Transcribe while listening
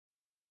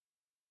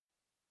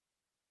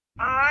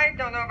I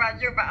don't know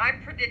about you, but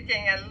I'm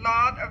predicting a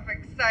lot of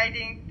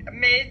exciting,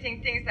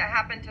 amazing things that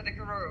happen to the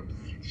groups.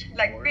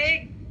 Like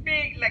big,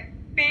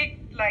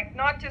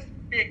 not just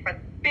big, but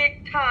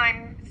big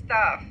time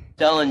stuff.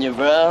 Telling you,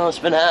 bro. What's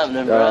been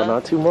happening, bro?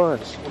 Not too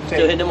much.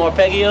 Still hitting more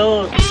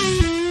Peggy-O's?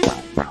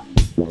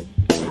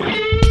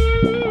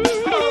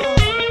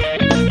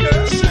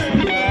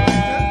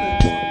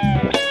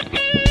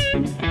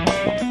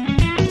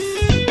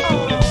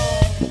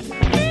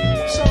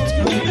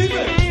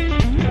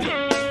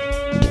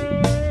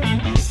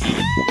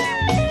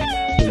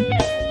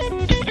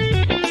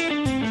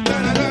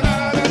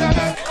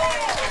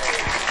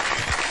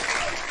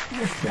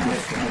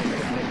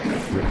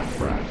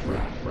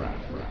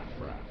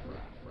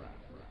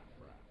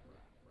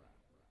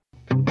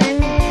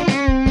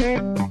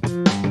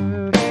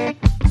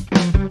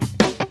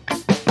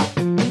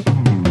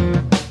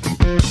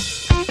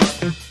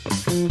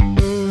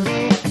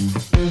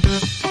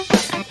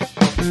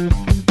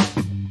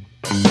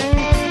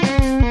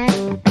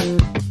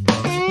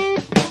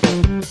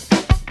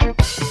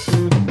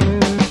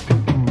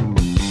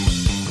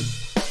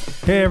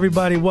 Hey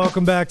everybody,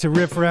 welcome back to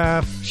Riff,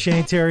 Raff.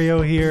 Shane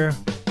Theriot here.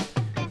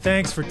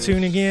 Thanks for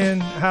tuning in.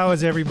 How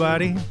is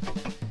everybody?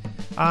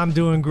 I'm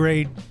doing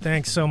great.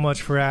 Thanks so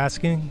much for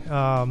asking.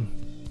 Yeah,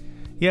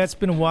 it's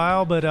been a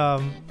while, but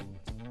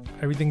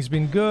everything's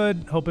been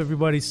good. Hope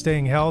everybody's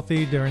staying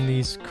healthy during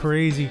these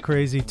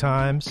crazy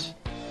times.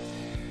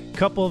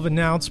 Couple of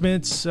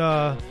announcements,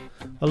 a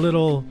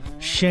little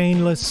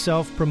shameless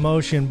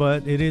self-promotion,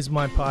 but it is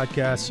my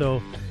podcast,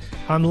 so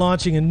I'm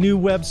launching a new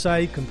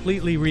website,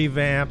 completely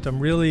revamped. I'm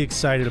really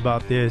excited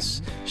about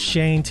this.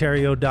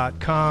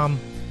 ShaneTheriot.com.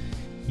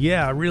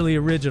 Yeah, really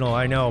original,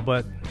 I know,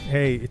 but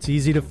hey, it's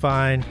easy to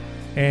find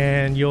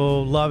and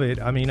you'll love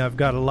it. I mean, I've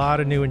got a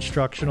lot of new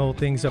instructional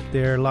things up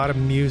there, a lot of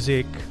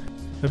music.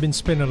 I've been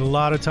spending a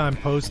lot of time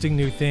posting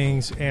new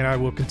things and I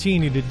will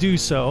continue to do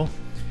so.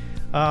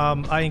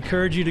 I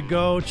encourage you to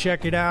go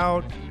check it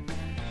out,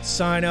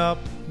 sign up.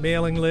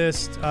 Mailing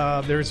list.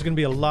 There's going to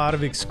be a lot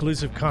of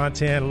exclusive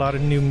content, a lot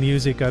of new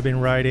music I've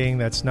been writing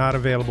that's not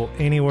available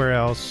anywhere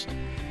else.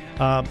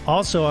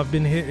 Also, I've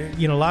been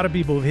a lot of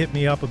people have hit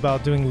me up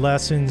about doing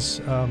lessons.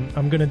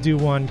 I'm going to do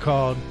one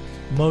called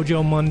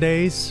Mojo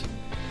Mondays,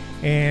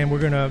 and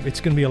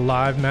it's going to be a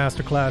live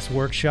masterclass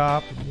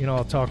workshop.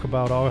 I'll talk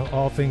about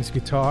all things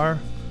guitar,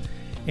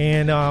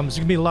 and there's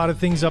going to be a lot of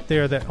things up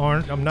there that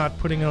I'm not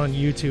putting on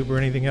YouTube or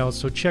anything else.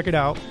 So check it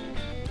out.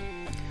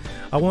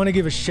 I want to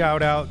give a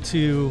shout out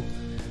to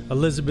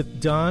Elizabeth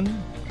Dunn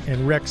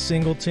and Rex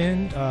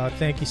Singleton.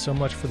 Thank you so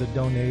much for the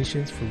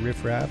donations for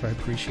Riff Raff. I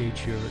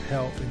appreciate your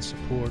help and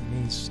support. It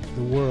means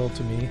the world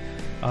to me.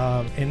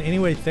 And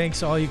anyway,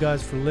 thanks all you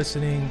guys for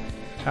listening.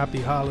 Happy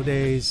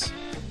holidays.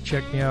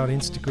 Check me out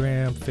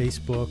Instagram,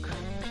 Facebook,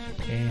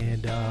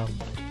 and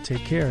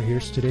take care.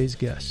 Here's today's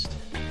guest.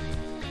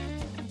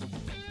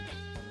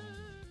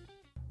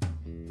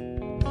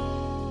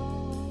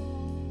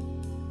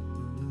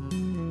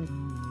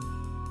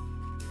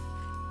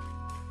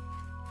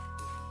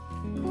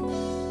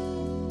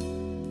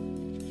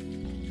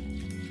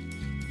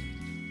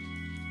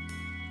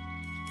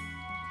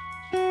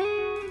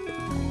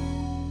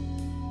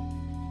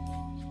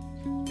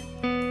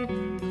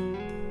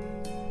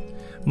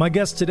 My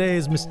guest today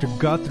is Mr.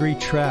 Guthrie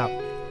Trapp.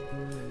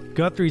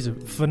 Guthrie's a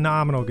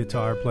phenomenal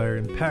guitar player,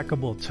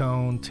 impeccable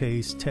tone,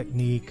 taste,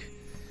 technique,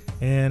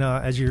 and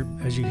as you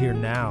hear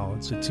now,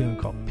 it's a tune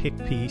called Pick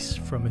Piece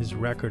from his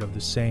record of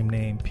the same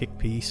name, Pick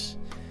Piece.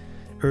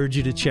 Urge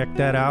you to check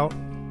that out.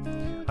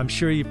 I'm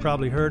sure you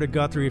probably heard of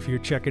Guthrie if you're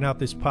checking out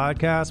this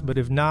podcast, but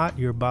if not,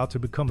 you're about to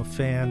become a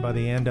fan by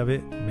the end of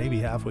it, maybe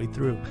halfway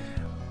through.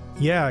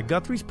 Yeah,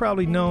 Guthrie's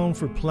probably known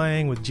for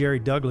playing with Jerry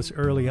Douglas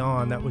early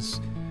on. That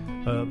was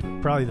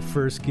probably the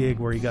first gig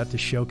where he got to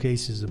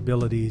showcase his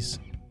abilities.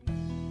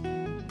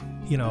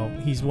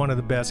 He's one of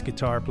the best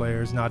guitar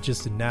players, not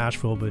just in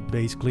Nashville, but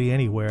basically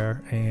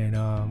anywhere.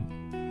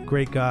 And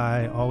great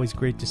guy, always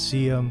great to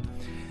see him.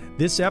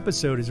 This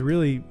episode is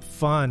really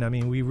fun. I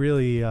mean,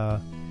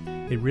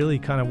 it really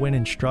kind of went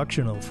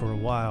instructional for a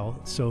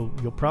while, so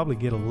you'll probably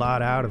get a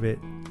lot out of it.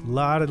 A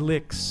lot of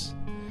licks.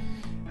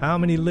 How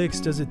many licks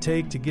does it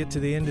take to get to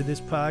the end of this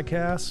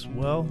podcast?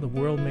 Well, the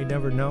world may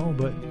never know,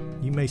 but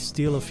you may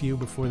steal a few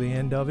before the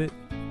end of it.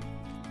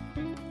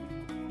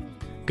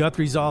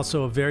 Guthrie's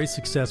also a very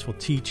successful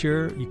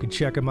teacher. You can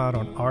check him out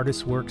on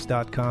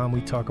artistworks.com.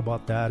 We talk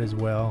about that as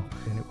well,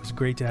 and it was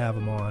great to have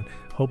him on.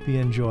 Hope you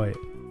enjoy it.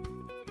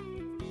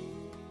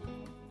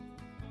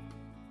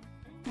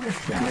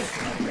 Let's try it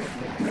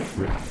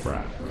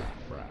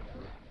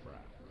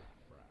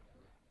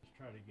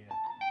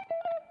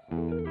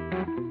again.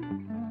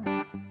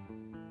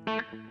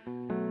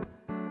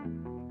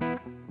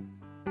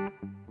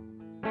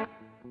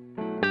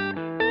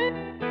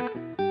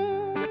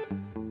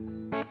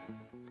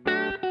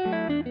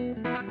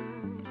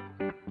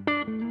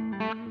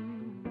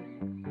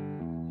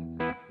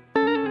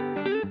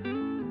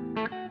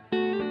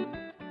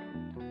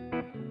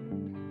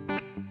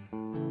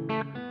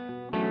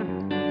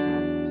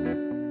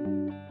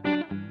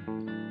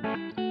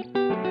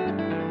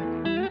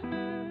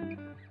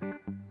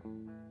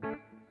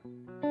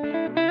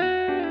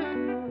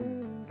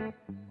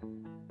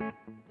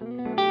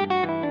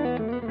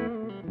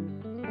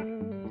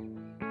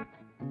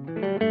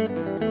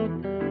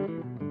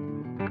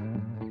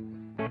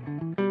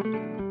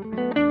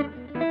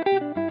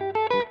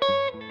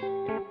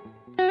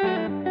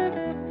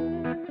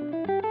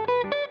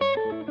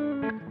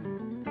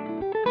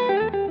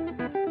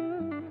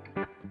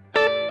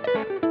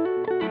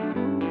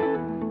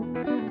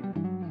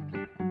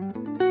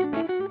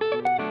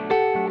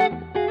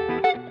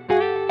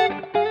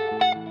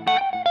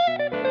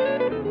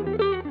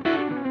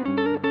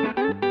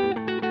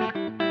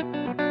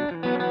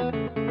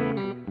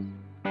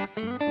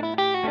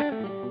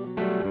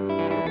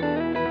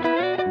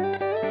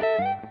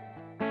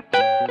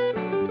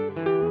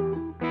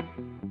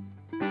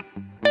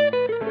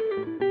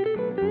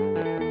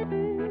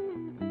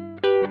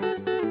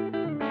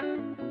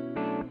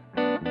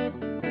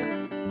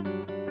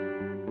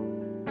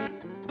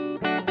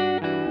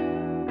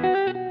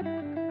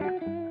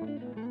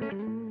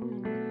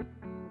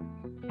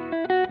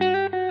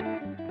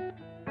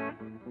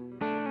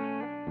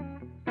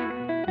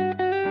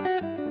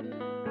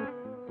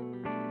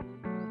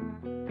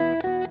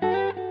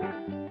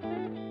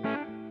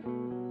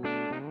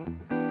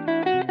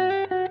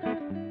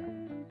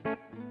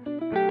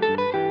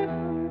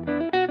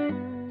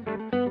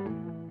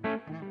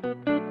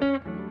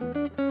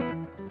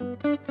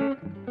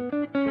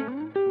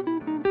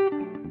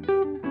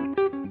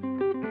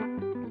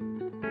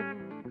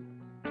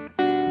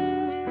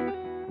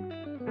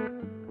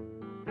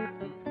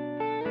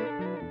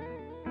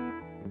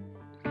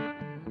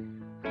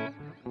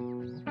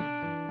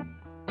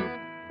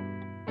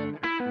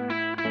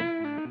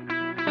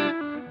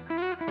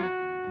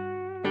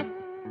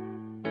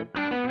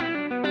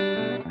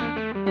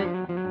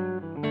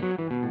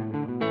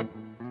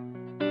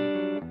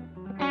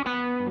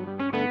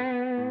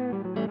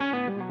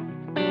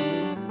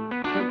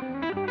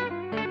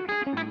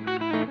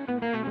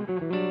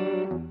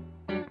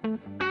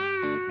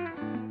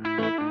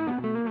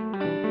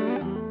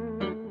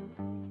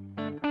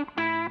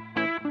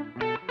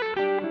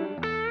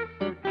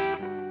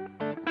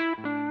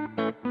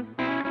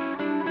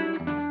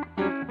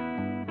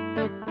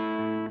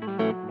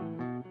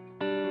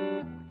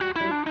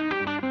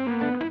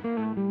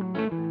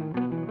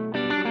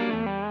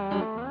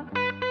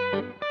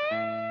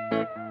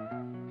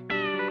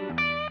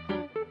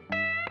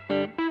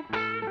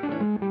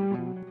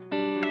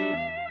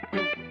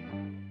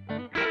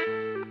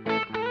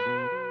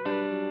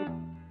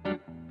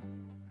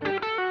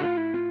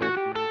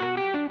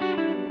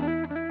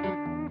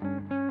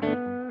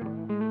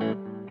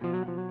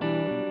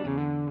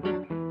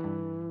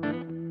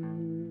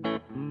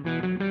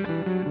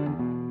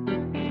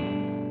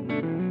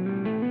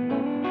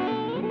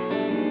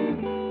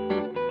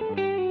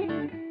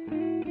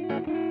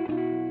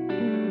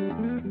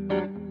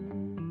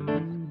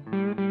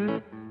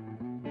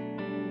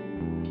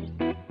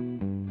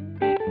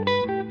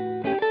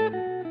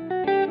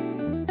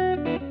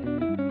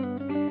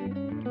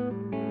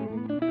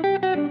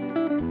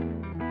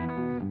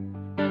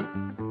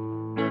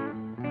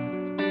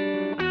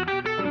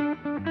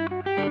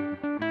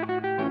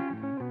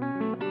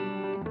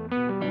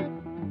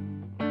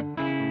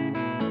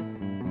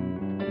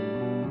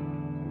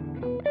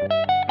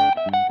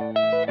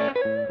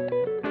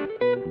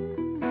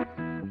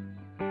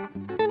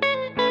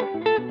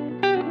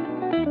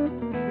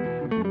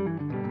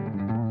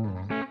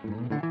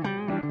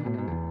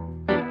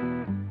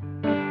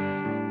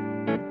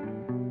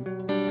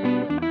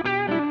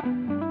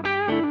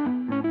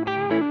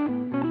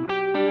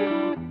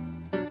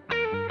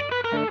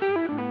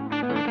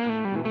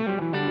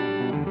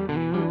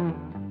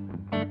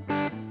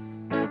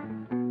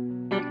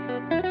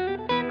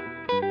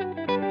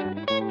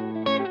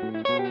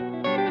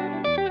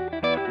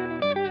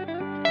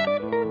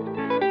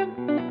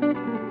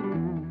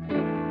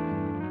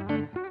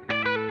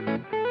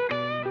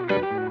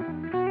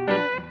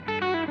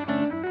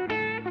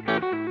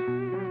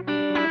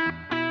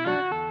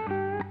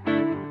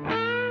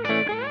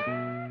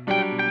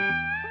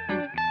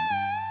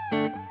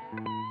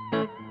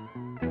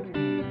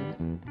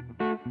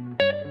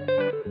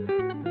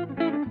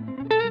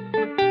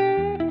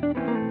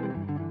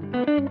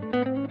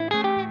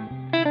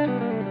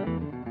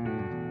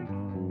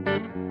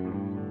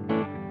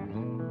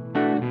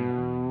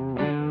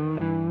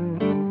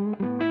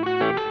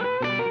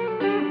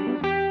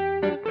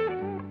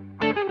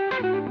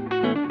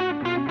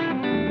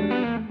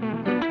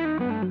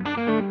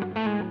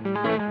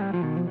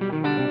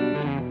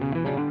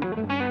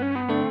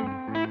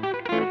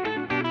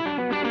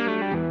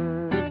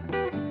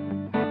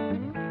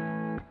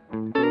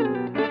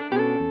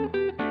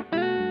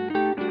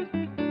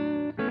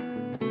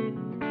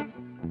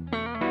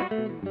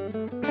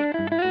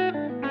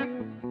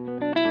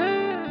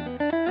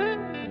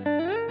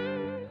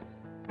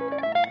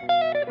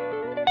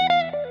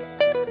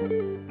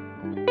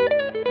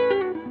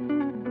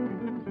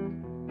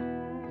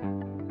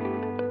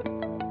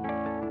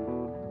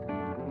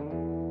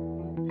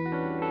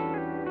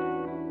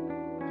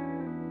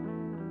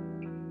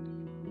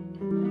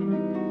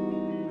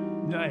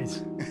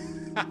 Nice.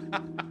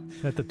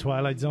 At the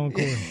Twilight Zone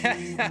cool.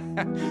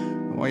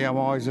 Well, yeah, I'm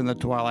always in the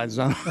Twilight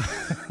Zone.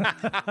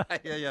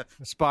 Yeah.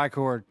 Spy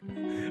cord.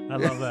 I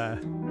love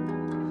that.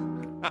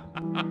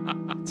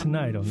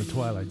 Tonight on the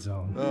Twilight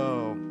Zone.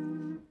 Oh.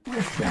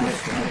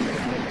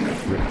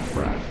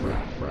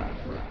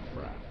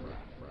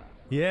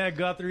 Yeah,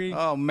 Guthrie.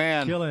 Oh,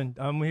 man. Killing.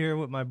 I'm here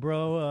with my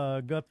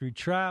bro, Guthrie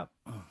Trapp.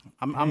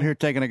 I'm here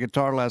taking a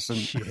guitar lesson.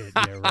 Shit,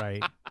 yeah,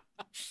 right.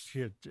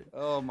 Shit.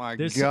 Oh, my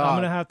God. I'm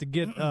going to have to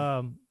get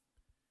the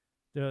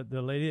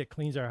lady that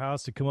cleans our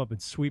house to come up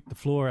and sweep the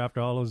floor after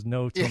all those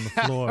notes on the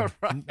floor.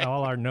 Right.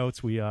 All our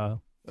notes,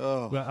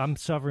 I'm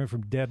suffering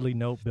from deadly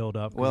note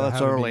buildup. Well,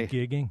 that's early.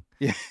 Gigging.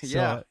 Yeah.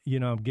 So,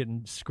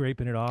 I'm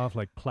scraping it off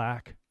like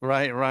plaque.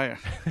 Right.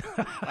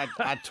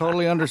 I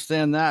totally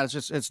understand that.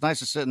 It's nice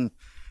to sit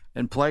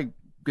and play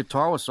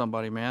guitar with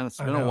somebody, man. It's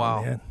been a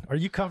while. Man. Are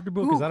you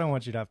comfortable? Because I don't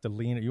want you to have to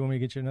lean. You want me to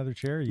get you another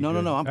chair? No.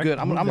 I'm good.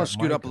 I'm going to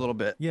scoot up a little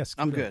bit. Yes,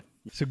 I'm good.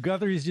 So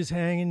Guthrie's just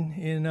hanging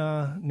in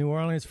New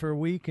Orleans for a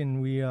week,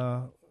 and we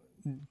a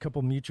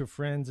couple mutual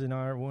friends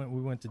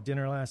we went to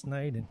dinner last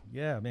night, and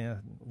yeah,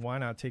 man, why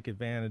not take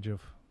advantage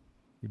of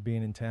you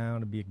being in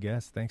town to be a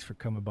guest? Thanks for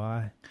coming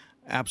by.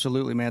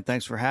 Absolutely, man.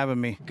 Thanks for having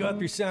me.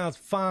 Guthrie sounds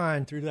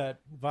fine through that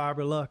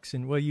Vibralux,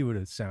 and you would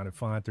have sounded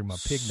fine through my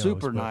pig nose.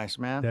 Super nice,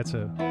 man. That's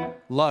a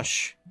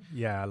lush.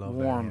 Yeah, I love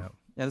warm. That.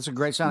 Yeah, that's a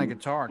great sounding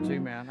guitar too,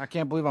 man. I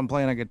can't believe I'm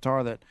playing a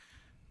guitar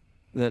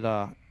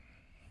that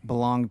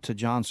belonged to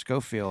John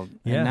Scofield,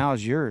 and now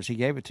is yours. He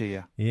gave it to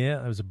you.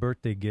 Yeah, it was a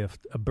birthday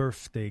gift.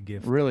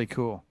 Really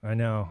cool. I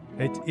know.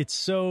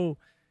 It's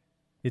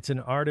an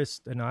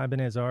artist, an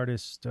Ibanez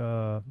artist,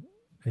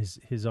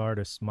 his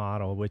artist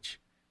model, which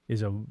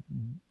is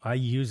I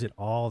use it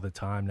all the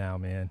time now,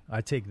 man.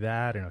 I take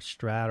that and a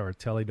Strat or a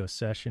Teledo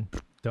Session,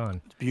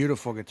 done. It's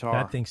beautiful guitar.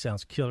 That thing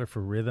sounds killer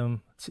for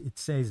rhythm. It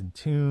stays in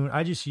tune.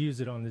 I just used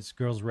it on this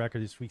girl's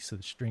record this week, so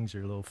the strings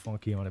are a little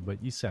funky on it,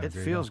 but you sound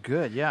great. It feels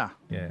good, yeah.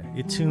 Yeah,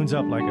 it tunes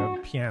up like a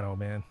piano,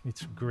 man.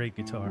 It's a great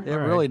guitar. It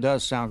really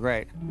does sound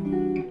great.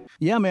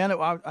 Yeah, man.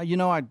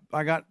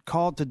 I got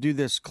called to do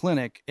this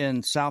clinic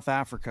in South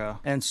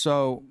Africa, and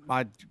so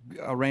I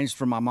arranged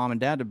for my mom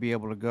and dad to be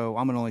able to go.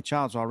 I'm an only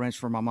child, so I arranged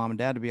for my mom and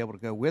dad to be able to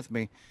go with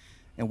me,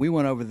 and we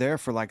went over there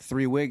for like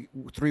 3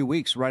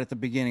 weeks right at the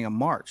beginning of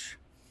March.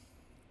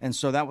 And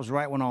so that was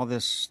right when all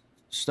this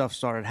stuff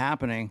started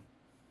happening.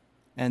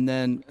 And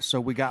then,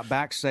 so we got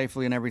back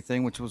safely and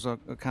everything, which was a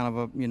kind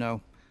of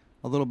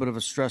a little bit of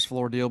a stressful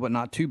ordeal, but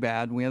not too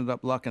bad. We ended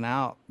up lucking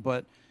out.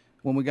 But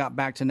when we got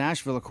back to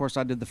Nashville, of course,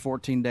 I did the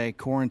 14-day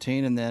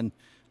quarantine and then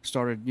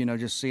started,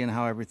 just seeing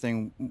how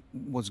everything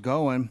was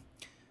going.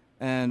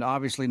 And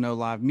obviously no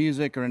live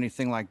music or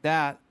anything like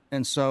that.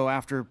 And so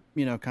after,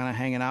 kind of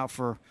hanging out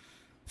for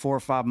 4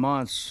 or 5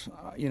 months,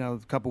 a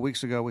couple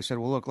weeks ago, we said,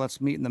 well, look, let's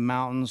meet in the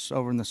mountains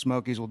over in the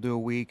Smokies. We'll do a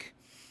week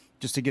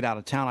just to get out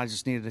of town. I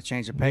just needed to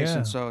change the pace. Yeah.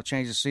 And so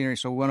change the scenery.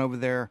 So we went over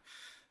there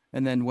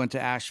and then went to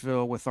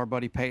Asheville with our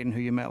buddy Peyton, who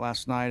you met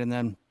last night. And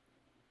then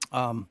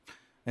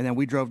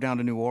we drove down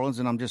to New Orleans,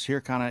 and I'm just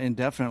here kind of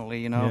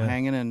indefinitely,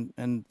 hanging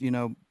and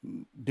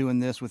doing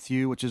this with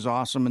you, which is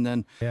awesome. And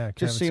then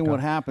just seeing what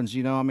happens,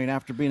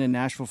 after being in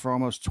Nashville for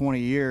almost 20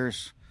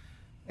 years,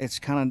 it's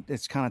kind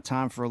of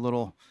time for a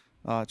little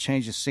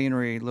change of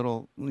scenery,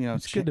 little,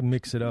 it's good to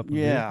mix it up.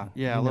 A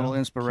little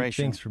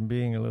inspiration. Things from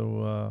being a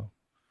little,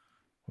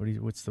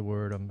 what's the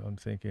word I'm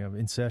thinking of?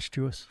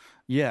 Incestuous?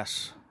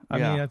 Yes. I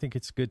mean, I think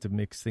it's good to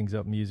mix things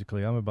up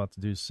musically. I'm about to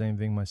do the same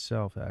thing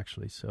myself,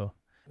 actually. So,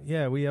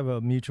 yeah, we have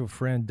a mutual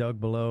friend, Doug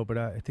Below, but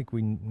I think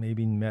we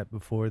maybe met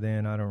before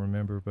then. I don't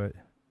remember, but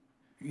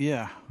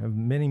yeah, I have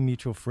many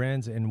mutual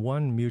friends and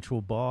one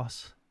mutual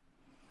boss,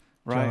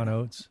 John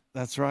Oates.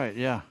 That's right.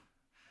 Yeah.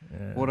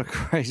 What a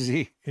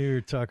crazy. We were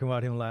talking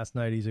about him last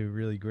night. He's a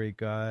really great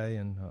guy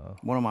and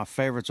one of my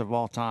favorites of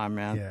all time,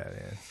 man. Yeah.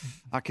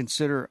 I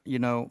consider,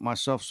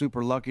 myself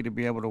super lucky to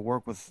be able to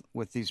work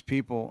with these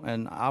people,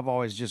 and I've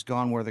always just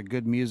gone where the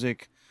good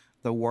music,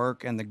 the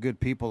work, and the good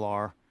people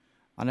are.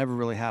 I never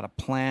really had a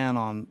plan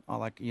on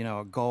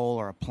a goal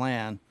or a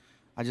plan.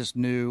 I just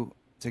knew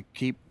to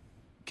keep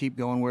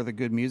going where the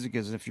good music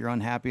is. If you're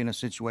unhappy in a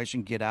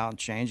situation, get out and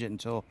change it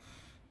until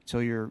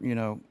you're,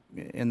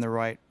 in the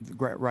right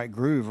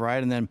groove,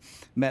 right? And then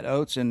met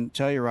Oates and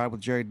Theriot with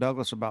Jerry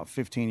Douglas about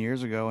 15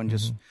 years ago and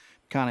just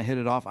kind of hit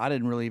it off. I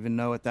didn't really even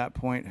know at that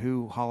point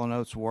who Hall &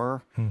 Oates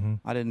were.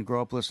 I didn't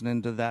grow up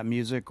listening to that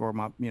music, or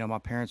my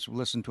parents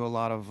listened to a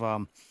lot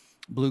of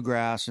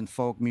bluegrass and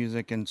folk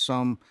music and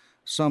some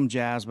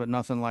jazz, but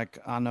nothing like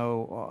I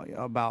know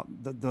about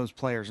those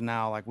players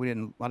now. Like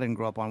I didn't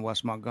grow up on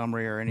Wes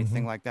Montgomery or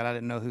anything like that. I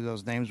didn't know who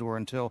those names were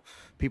until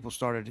people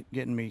started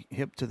getting me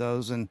hip to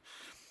those.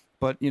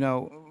 But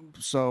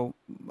so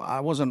I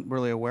wasn't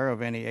really aware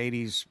of any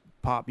 80s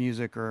pop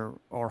music or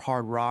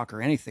hard rock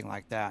or anything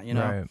like that,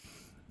 Right.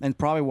 And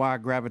probably why I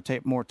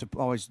gravitate more to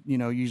always,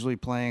 usually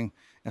playing,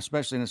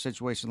 especially in a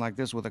situation like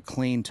this, with a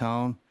clean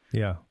tone.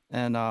 Yeah.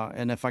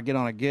 And if I get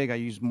on a gig, I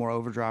use more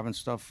overdrive and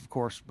stuff, of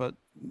course. But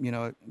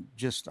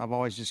I've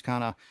always just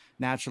kind of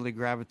naturally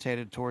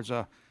gravitated towards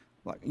a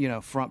like, you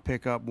know, front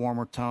pickup,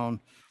 warmer tone.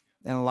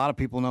 And a lot of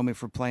people know me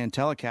for playing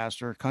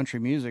Telecaster, country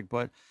music,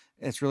 but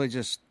it's really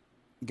just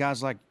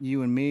guys like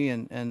you and me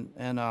and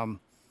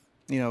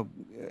you know,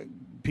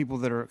 people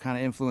that are kind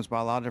of influenced by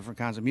a lot of different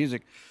kinds of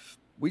music.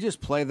 We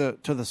just play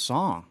to the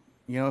song.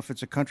 You know, if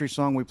it's a country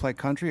song, we play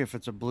country. If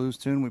it's a blues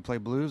tune, we play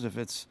blues. If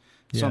it's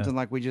something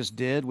like we just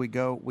did, we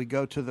go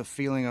to the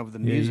feeling of the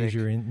music. Use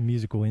your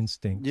musical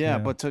instinct. Yeah,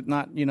 but to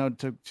not, you know,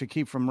 to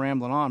keep from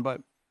rambling on,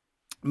 but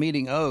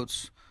meeting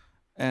Oates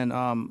and,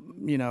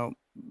 you know,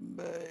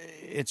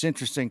 it's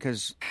interesting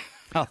because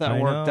how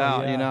that worked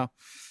out, you know.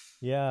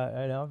 Yeah,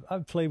 and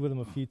I've played with him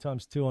a few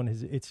times too on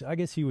his. I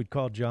guess he would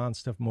call John's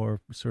stuff more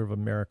sort of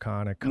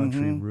Americana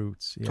country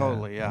roots. Yeah.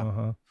 Totally,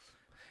 yeah.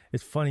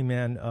 It's funny,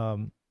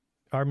 man.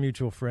 Our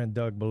mutual friend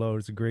Doug Below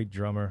is a great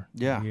drummer.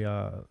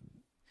 Yeah,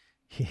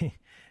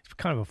 it's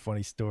kind of a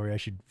funny story, I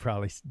should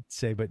probably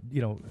say, but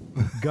you know,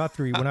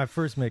 Guthrie. When I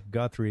first met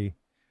Guthrie,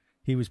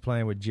 he was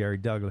playing with Jerry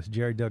Douglas.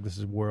 Jerry Douglas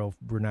is a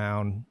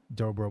world-renowned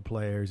dobro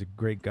player. He's a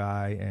great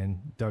guy,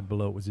 and Doug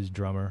Below was his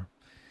drummer.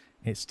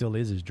 It still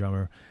is his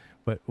drummer.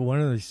 But one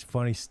of these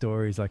funny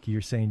stories, like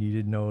you're saying you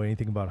didn't know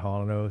anything about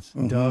Hall & Oates,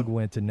 Doug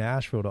went to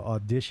Nashville to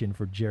audition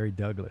for Jerry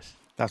Douglas.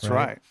 That's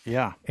right.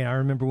 Yeah. And I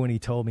remember when he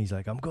told me, he's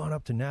like, I'm going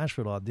up to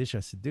Nashville to audition.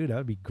 I said, dude, that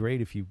would be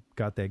great if you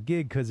got that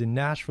gig, because in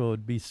Nashville,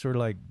 it'd be sort of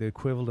like the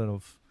equivalent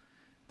of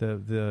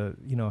the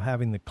you know,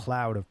 having the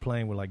cloud of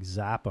playing with like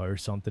Zappa or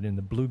something in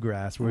the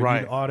bluegrass, where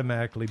you'd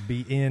automatically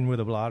be in with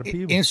a lot of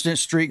people. Instant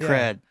street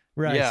cred.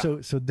 Right.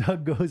 Yeah. So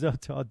Doug goes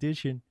up to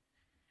audition.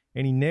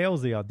 And he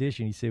nails the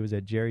audition. He said it was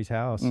at Jerry's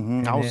house.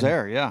 I was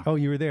there, yeah. Oh,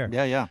 you were there?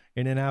 Yeah.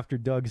 And then after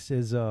Doug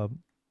says, man,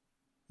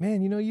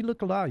 you know, you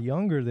look a lot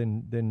younger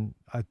than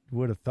I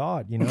would have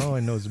thought, you know,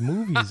 in those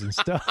movies and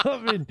stuff.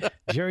 And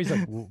Jerry's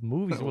like, well,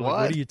 movies? Well,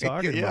 what are you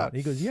talking about?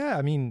 He goes, yeah,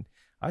 I mean,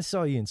 I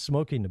saw you in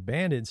Smokey and the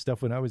Bandit and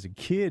stuff when I was a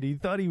kid. He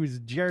thought he was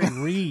Jerry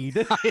Reed.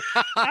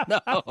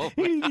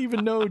 He didn't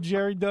even know who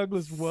Jerry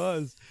Douglas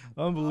was.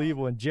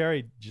 Unbelievable. And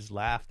Jerry just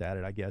laughed at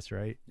it, I guess,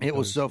 right? It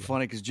was so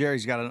funny because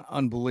Jerry's got an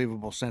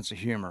unbelievable sense of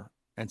humor.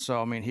 And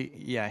so, I mean,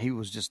 he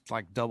was just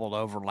like doubled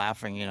over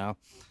laughing, you know,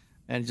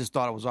 and just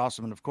thought it was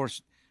awesome. And of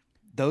course,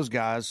 those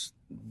guys,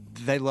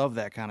 they love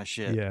that kind of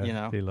shit, you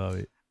know. They love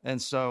it.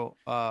 And so,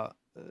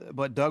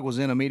 but Doug was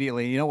in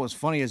immediately. You know what's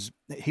funny is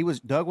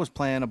Doug was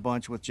playing a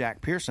bunch with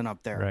Jack Pearson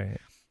up there, right?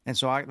 And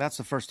so that's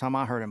the first time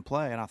I heard him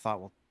play, and I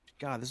thought, well,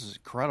 God, this is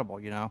incredible,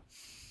 you know.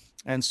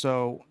 And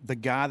so the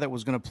guy that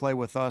was going to play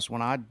with us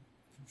when I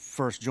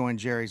first joined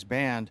Jerry's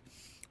band,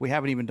 we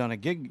haven't even done a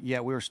gig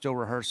yet. We were still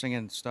rehearsing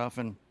and stuff,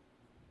 and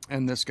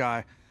this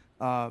guy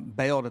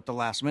bailed at the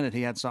last minute.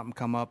 He had something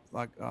come up,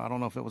 like I don't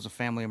know if it was a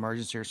family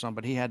emergency or something,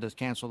 but he had to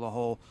cancel the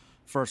whole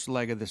first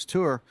leg of this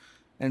tour.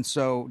 And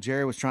so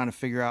Jerry was trying to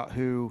figure out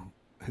who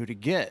to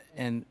get,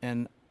 and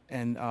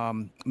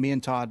me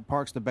and Todd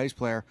Parks, the bass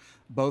player,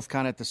 both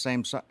kind of at the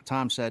same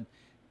time said,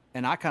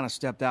 and I kind of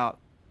stepped out,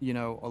 you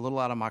know, a little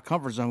out of my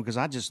comfort zone because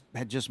I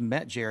had just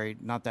met Jerry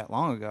not that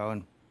long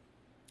ago,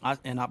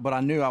 but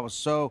I knew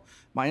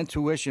my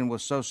intuition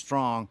was so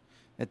strong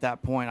at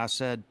that point. I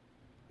said,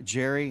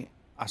 Jerry,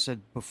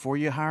 before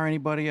you hire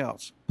anybody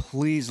else,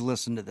 please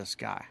listen to this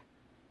guy,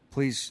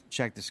 please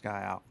check this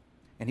guy out.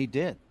 And he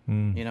did,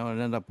 you know, it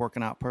ended up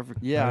working out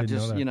perfect. Yeah,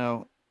 just, you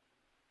know,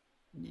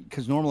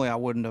 because normally I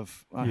wouldn't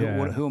have.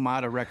 Who am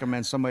I to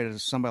recommend somebody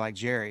like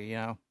Jerry, you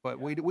know? But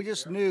we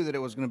just knew that it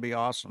was going to be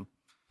awesome.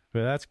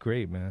 But that's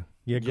great, man.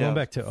 Yeah, going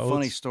back to Oates.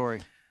 Funny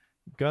story.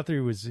 Guthrie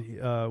was,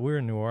 we're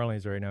in New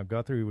Orleans right now.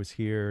 Guthrie was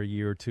here a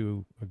year or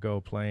two ago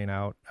playing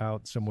out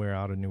somewhere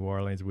out of New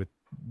Orleans with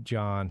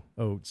John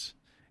Oates.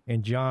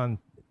 And John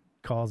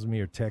calls me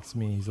or texts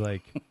me. He's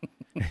like,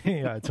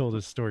 I told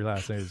this story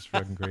last night. It was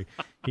fucking great.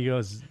 He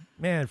goes,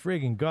 man,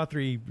 friggin'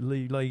 Guthrie,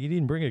 like, you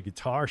didn't bring a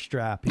guitar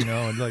strap, you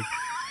know, and like,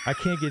 I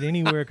can't get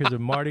anywhere because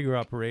of Mardi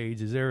Gras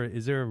parades. Is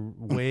there a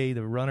way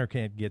the runner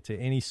can't get to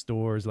any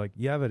stores? Like,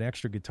 you have an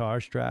extra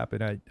guitar strap?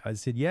 And I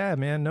said, yeah,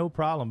 man, no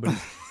problem. But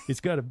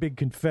it's got a big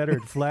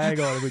Confederate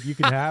flag on it, but you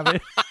can have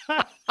it.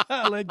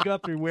 I let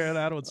Guthrie wear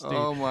that on stage.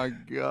 Oh, my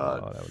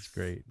God. Oh, that was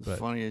great. But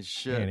funny as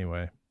shit.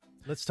 Anyway,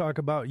 let's talk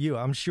about you.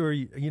 I'm sure,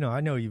 I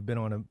know you've been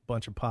on a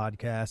bunch of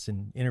podcasts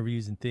and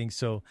interviews and things,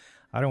 so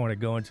I don't want to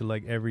go into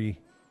like every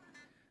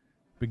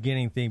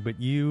beginning thing, but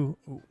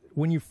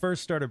when you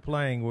first started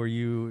playing, were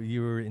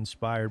you were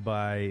inspired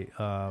by,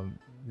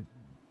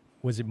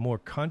 was it more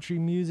country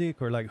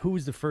music, or like who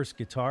was the first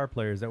guitar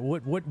players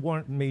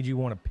what made you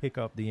want to pick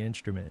up the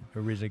instrument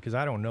originally? Because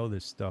I don't know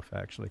this stuff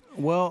actually.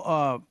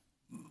 Well,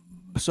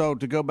 so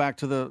to go back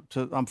to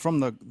I'm from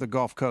the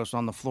Gulf Coast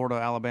on the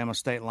Florida-Alabama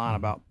state line,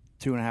 about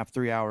 2.5,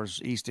 3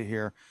 hours east of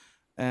here.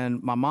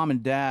 And my mom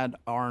and dad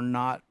are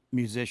not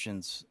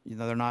musicians. You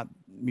know, they're not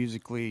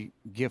musically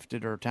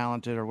gifted or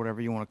talented or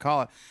whatever you want to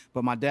call it.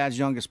 But my dad's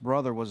youngest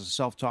brother was a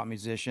self-taught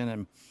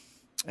musician,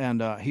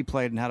 and he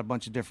played and had a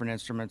bunch of different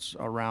instruments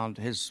around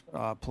his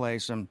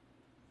place. And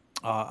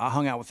I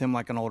hung out with him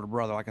like an older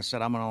brother. Like I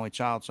said, I'm an only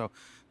child, so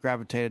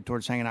gravitated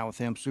towards hanging out with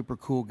him. Super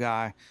cool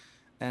guy.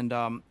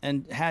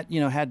 and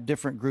had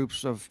different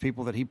groups of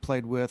people that he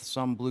played with,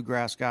 some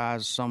bluegrass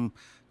guys, some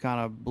kind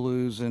of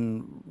blues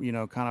and,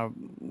 kind of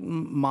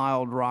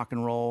mild rock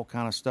and roll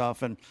kind of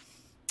stuff, and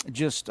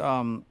just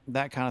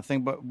that kind of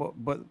thing.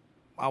 But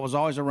I was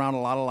always around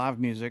a lot of live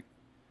music.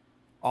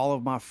 All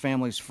of my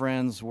family's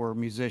friends were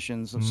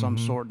musicians of some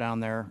sort down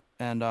there,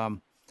 and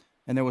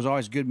there was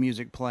always good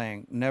music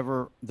playing. I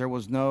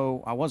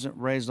wasn't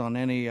raised on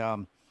any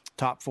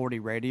top 40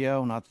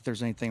 radio. Not that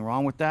there's anything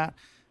wrong with that,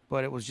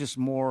 but it was just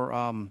more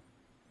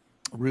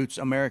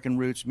American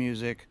roots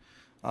music.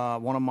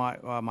 One of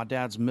my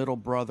dad's middle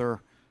brother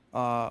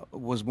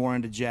was more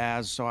into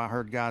jazz, so I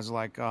heard guys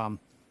like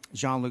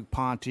Jean-Luc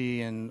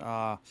Ponty and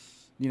a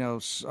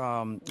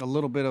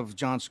little bit of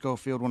John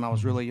Scofield when I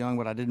was really young,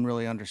 but I didn't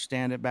really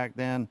understand it back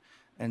then.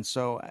 And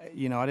so,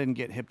 I didn't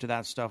get hip to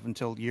that stuff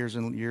until years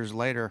and years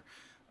later.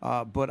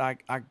 But I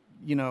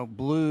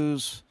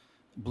blues,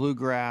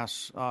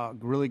 bluegrass,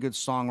 really good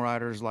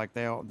songwriters. Like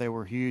they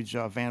were huge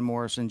Van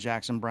Morrison,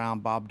 Jackson Browne,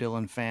 Bob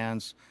Dylan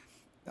fans,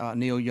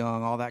 Neil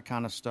Young, all that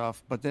kind of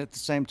stuff. But at the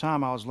same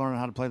time, I was learning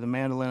how to play the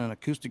mandolin and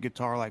acoustic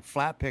guitar, like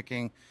flat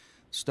picking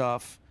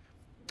stuff.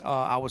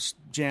 I was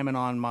jamming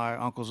on my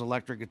uncle's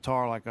electric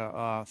guitar, like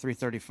a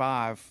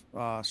 335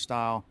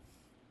 style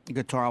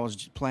guitar. I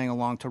was playing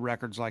along to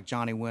records like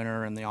Johnny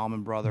Winter and the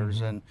Allman Brothers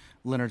and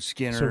Leonard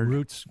Skinner. So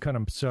roots, kind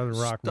of southern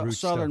rock,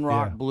 southern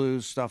rock,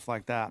 blues, stuff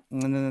like that.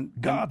 And then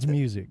God's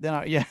music.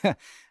 And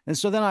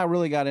so then I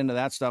really got into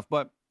that stuff.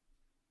 But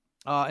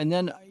and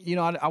then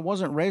I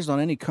wasn't raised on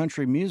any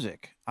country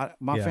music.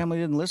 My family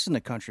didn't listen to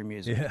country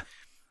music. Yeah.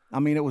 I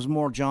mean, it was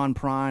more John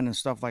Prine and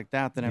stuff like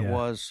that than it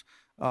was.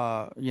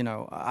 I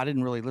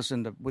didn't really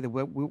listen to.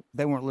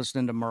 They weren't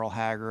listening to Merle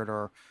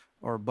Haggard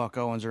or Buck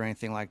Owens or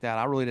anything like that.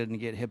 I really didn't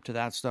get hip to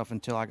that stuff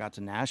until I got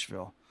to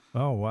Nashville.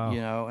 Oh,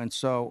 wow. And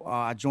so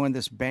I joined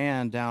this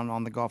band down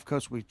on the Gulf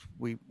Coast. We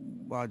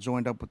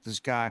joined up with this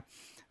guy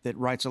that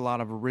writes a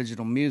lot of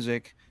original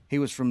music. He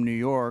was from New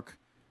York,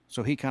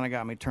 so he kind of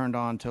got me turned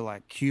on to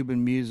like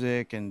Cuban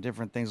music and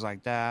different things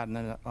like that. And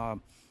then,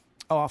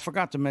 I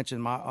forgot to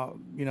mention I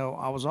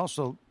was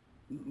also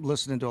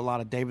listening to a lot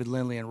of David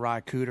Lindley and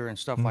Ry Cooder and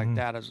stuff like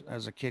that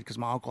as a kid, because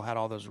my uncle had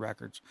all those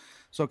records.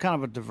 So kind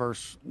of a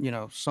diverse,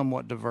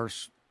 somewhat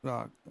diverse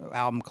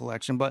album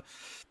collection. But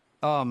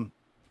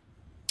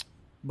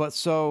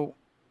so,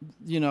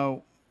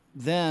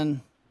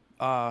 then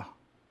where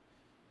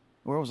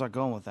was I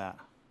going with that?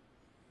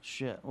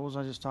 Shit, what was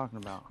I just talking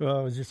about? Well,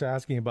 I was just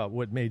asking about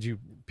what made you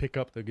pick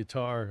up the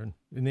guitar,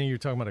 and then you're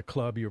talking about a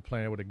club you were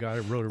playing with a guy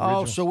who wrote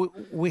originals. Oh, so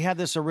we had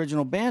this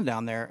original band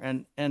down there,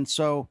 and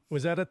so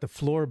was that at the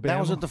Floribama? That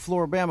was at the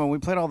Floribama. We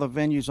played all the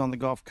venues on the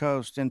Gulf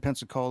Coast, in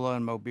Pensacola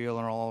and Mobile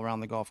and all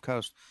around the Gulf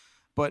Coast,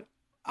 but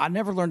I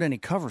never learned any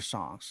cover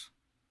songs.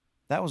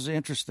 That was the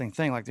interesting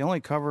thing. Like the only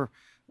cover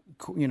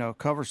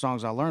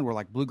songs I learned were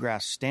like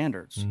bluegrass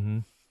standards. Mm-hmm.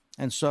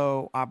 And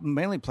so I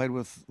mainly played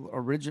with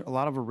a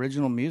lot of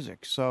original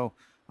music. So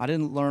I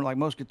didn't learn, like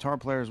most guitar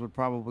players would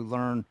probably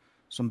learn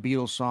some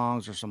Beatles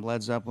songs or some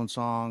Led Zeppelin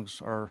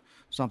songs or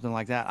something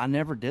like that. I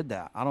never did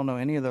that. I don't know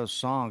any of those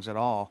songs at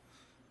all,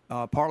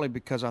 partly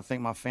because I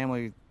think my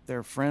family,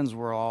 their friends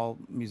were all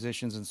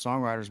musicians and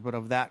songwriters, but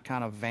of that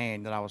kind of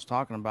vein that I was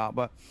talking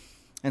about.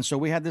 And so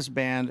we had this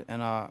band,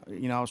 and, I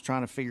was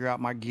trying to figure out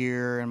my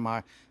gear and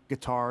my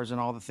guitars and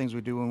all the things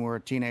we do when we're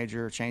a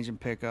teenager, changing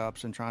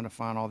pickups and trying to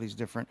find all these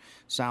different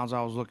sounds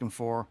I was looking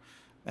for.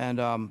 And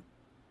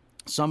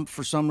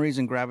for some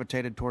reason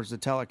gravitated towards the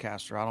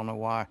Telecaster. I don't know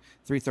why.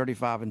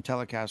 335 and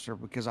Telecaster,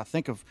 because I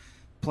think of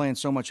playing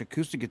so much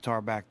acoustic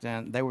guitar back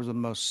then. They were the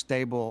most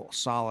stable,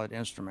 solid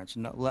instruments,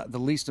 the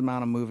least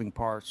amount of moving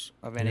parts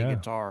of any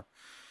guitar.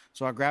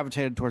 So I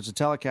gravitated towards the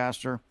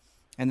Telecaster.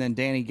 And then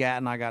Danny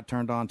Gatton I got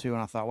turned on to,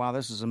 and I thought, wow,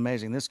 this is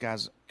amazing. This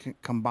guy's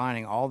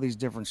combining all these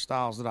different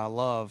styles that I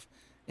love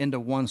into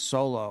one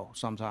solo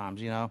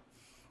sometimes, I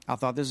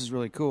thought this is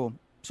really cool.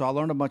 So I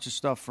learned a bunch of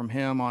stuff from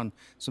him on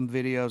some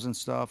videos and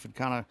stuff, and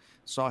kind of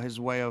saw his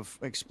way of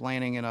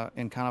explaining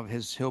in kind of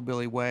his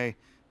hillbilly way,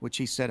 which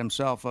he said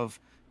himself, of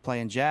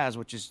playing jazz,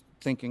 which is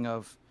thinking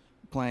of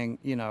playing,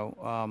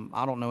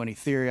 I don't know any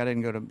theory. I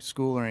didn't go to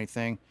school or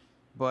anything.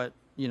 But,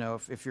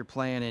 if you're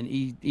playing in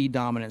E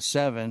dominant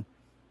 7,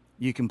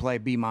 you can play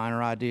B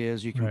minor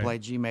ideas. You can play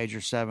G major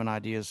 7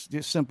 ideas.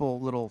 Just simple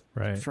little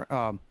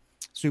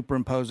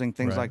superimposing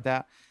things like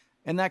that.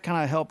 And that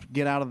kind of helped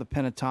get out of the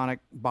pentatonic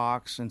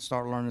box and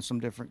start learning some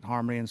different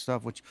harmony and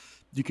stuff, which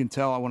you can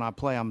tell when I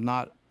play. I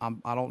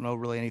don't know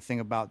really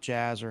anything about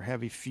jazz or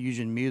heavy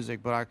fusion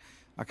music, but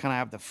I kind of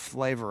have the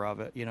flavor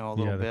of it, a little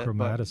bit. Yeah, the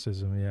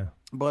chromaticism,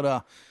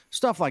 But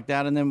stuff like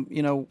that. And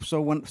then,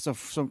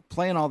 so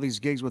playing all these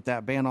gigs with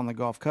that band on the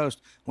Gulf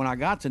Coast, when I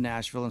got to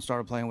Nashville and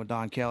started playing with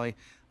Don Kelly,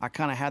 I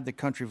kind of had the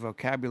country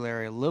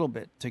vocabulary a little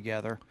bit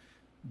together,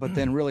 but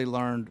then really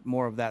learned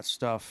more of that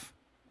stuff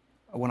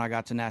when I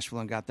got to Nashville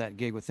and got that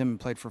gig with him and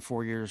played for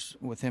 4 years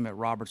with him at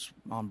Roberts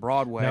on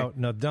Broadway.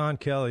 Now Don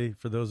Kelly,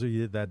 for those of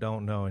you that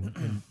don't know,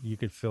 and you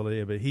could fill it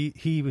in, but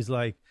he was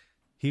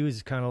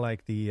kind of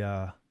like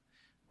the,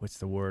 what's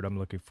the word I'm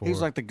looking for?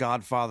 He's like the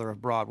godfather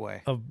of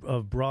Broadway.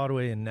 Of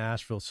Broadway and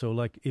Nashville. So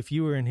like if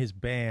you were in his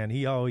band,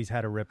 he always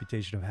had a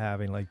reputation of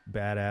having like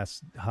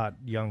badass, hot,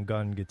 young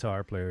gun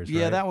guitar players.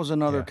 Yeah, right? that was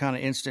another kind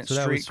of instant so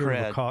that street was sort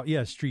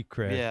cred. Of street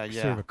cred. Yeah,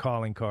 yeah. Sort of a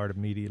calling card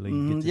immediately.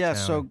 Get to Yeah,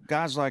 town. so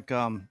guys like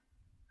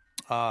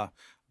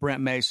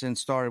Brent Mason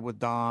started with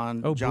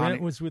Don. Oh, Johnny,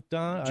 Brent was with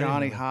Don?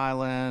 Johnny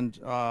Highland,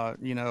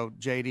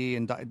 JD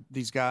and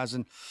these guys.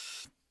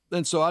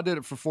 And so I did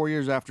it for 4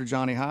 years after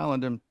Johnny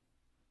Highland, and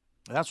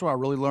that's where I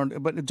really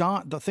learned. But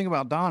the thing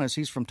about Don is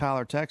he's from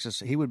Tyler, Texas.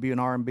 He would be an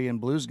R&B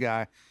and blues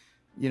guy,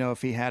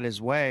 if he had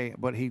his way.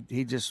 But he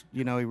just,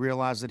 he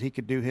realized that he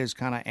could do his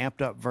kind of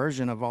amped up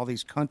version of all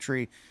these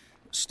country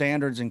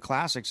standards and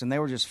classics, and they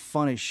were just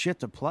fun as shit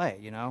to play,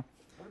 What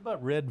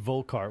about Red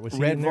Volkart? Was he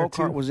Red in there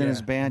Volkart too? was in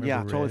his band. Yeah,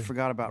 I totally Red.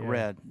 forgot about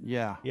Red.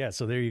 Yeah. Yeah,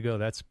 so there you go.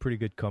 That's pretty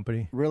good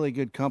company. Really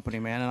good company,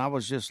 man. And I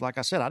was just, like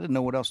I said, I didn't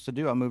know what else to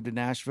do. I moved to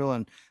Nashville,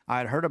 and I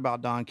had heard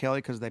about Don Kelly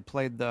because they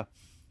played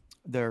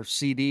their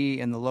CD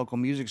in the local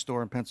music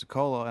store in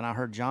Pensacola, and I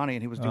heard Johnny,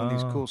 and he was doing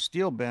these cool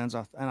steel bends.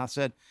 And I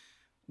said,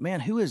 man,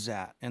 who is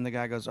that? And the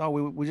guy goes, oh,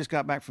 we just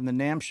got back from the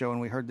NAMM show,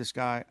 and we heard this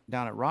guy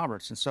down at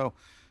Roberts. And so,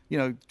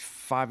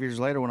 5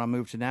 years later when I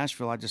moved to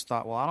Nashville, I just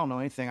thought, well, I don't know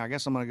anything. I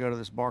guess I'm going to go to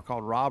this bar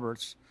called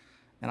Roberts.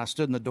 And I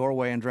stood in the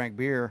doorway and drank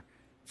beer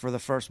for the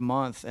first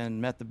month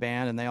and met the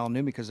band, and they all knew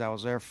me because I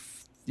was there,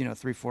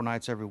 3-4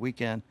 nights every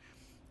weekend.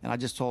 And I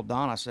just told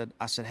Don, I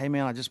said, hey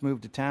man, I just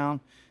moved to town.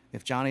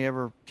 If Johnny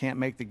ever can't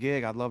make the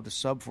gig, I'd love to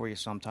sub for you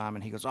sometime.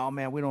 And he goes, oh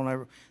man, we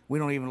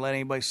don't even let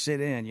anybody sit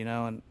in,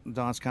 And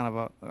Don's kind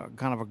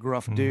of a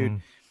gruff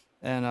dude,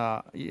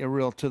 and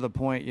real to the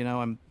point,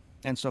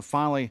 And so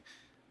finally,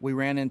 we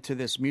ran into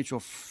this mutual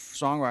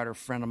songwriter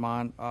friend of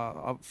mine,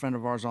 a friend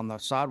of ours on the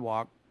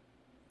sidewalk.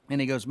 And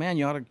he goes, man,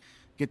 you ought to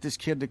get this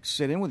kid to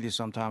sit in with you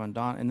sometime.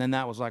 And then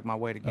that was like my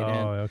way to get in.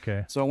 Oh,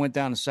 okay. So I went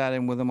down and sat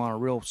in with him on a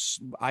real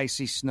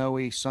icy,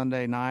 snowy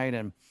Sunday night.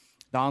 And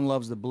Don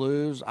loves the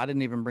blues. I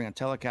didn't even bring a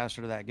Telecaster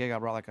to that gig. I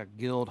brought like a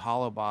Guild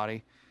hollow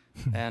body.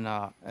 and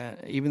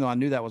even though I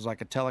knew that was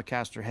like a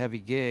Telecaster heavy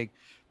gig,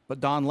 but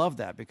Don loved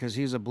that because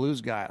he's a blues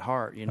guy at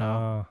heart,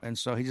 And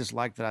so he just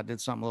liked that I did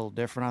something a little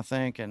different, I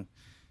think. And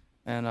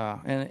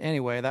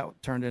anyway,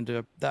 that turned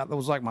into that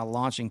was like my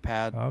launching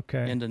pad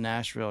into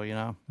Nashville,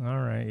 All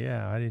right,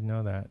 yeah, I didn't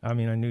know that. I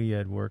mean, I knew you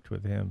had worked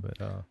with him, but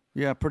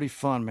yeah, pretty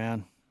fun,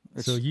 man.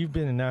 So you've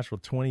been in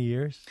Nashville 20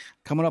 years?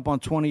 Coming up on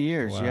 20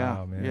 years, wow,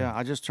 yeah, man. Yeah.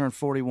 I just turned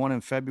 41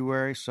 in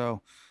February,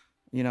 so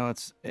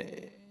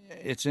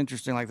it's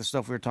interesting, like the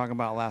stuff we were talking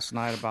about last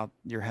night about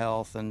your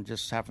health and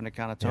just having to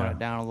kind of tone it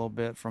down a little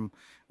bit from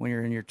when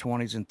you're in your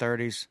 20s and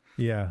 30s.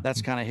 Yeah.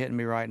 That's kind of hitting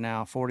me right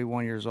now,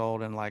 41 years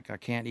old, and like I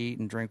can't eat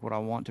and drink what I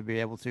want to be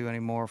able to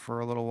anymore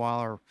for a little while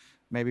or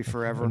maybe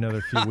forever.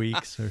 Another few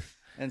weeks.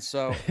 And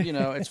so,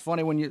 it's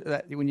funny when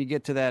you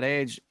get to that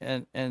age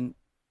and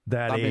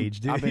that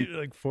age, dude, you're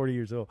like 40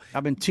 years old.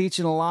 I've been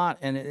teaching a lot,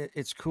 and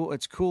it's cool.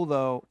 It's cool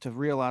though to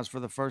realize for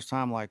the first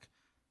time, like,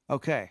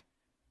 okay,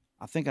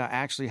 I think I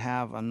actually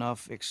have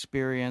enough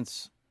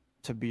experience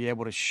to be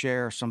able to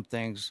share some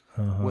things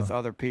with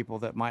other people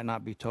that might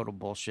not be total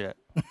bullshit.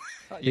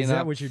 Is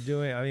that what you're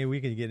doing? I mean, we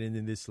can get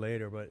into this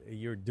later, but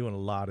you're doing a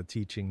lot of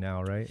teaching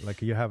now, right?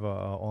 Like you have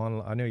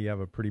I know you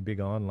have a pretty big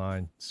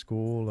online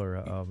school or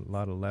a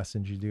lot of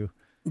lessons you do.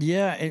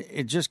 Yeah,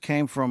 it just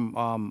came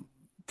from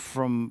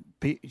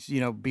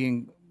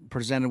being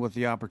presented with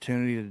the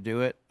opportunity to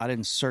do it. I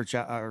didn't search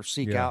out or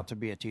seek out to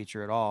be a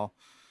teacher at all.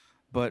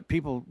 But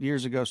people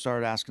years ago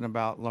started asking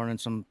about learning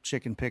some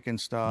chicken picking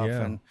stuff,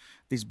 and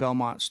these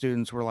Belmont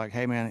students were like,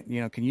 "Hey, man,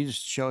 can you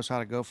just show us how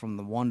to go from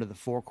the 1 to the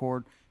 4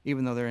 chord?"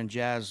 Even though they're in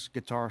jazz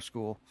guitar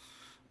school,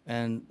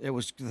 and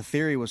the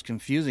theory was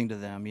confusing to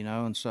them,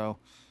 and so,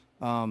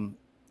 so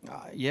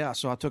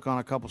I took on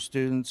a couple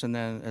students, and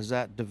then as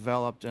that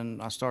developed,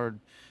 and I started.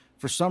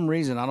 For some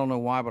reason, I don't know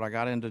why, but I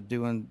got into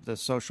doing the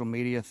social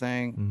media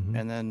thing,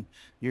 and then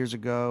years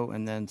ago,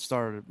 and then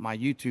started my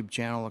YouTube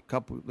channel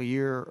a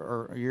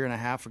year and a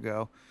half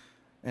ago,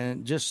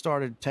 and just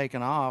started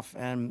taking off.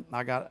 And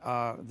I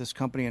got this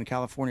company in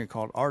California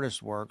called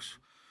Artist Works.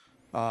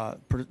 They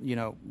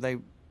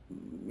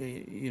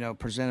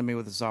presented me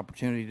with this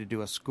opportunity to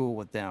do a school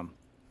with them,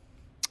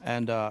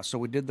 and so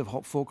we did the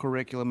whole full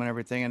curriculum and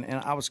everything. And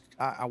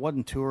I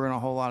wasn't touring a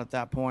whole lot at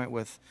that point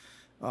with.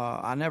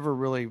 I never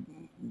really,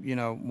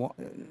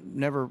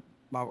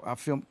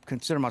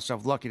 consider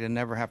myself lucky to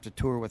never have to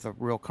tour with a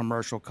real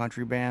commercial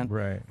country band,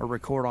 right, or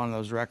record on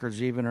those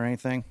records even or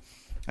anything.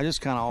 I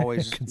just kind of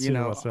always, it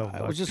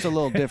lucky. was just a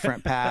little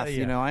different path.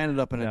 I ended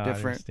up in a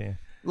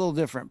little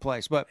different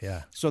place. But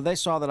so they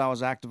saw that I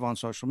was active on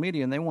social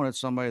media, and they wanted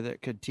somebody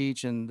that could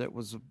teach and that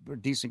was a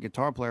decent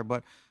guitar player,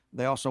 but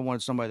they also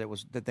wanted somebody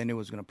that they knew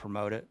was going to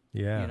promote it.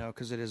 Yeah,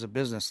 because it is a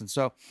business, and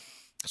so.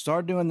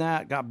 Started doing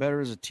that, got better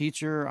as a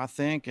teacher, I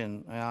think,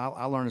 and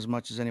I learned as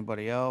much as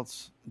anybody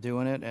else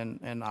doing it,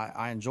 and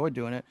I enjoyed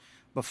doing it.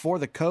 Before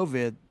the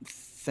COVID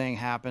thing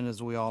happened,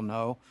 as we all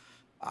know,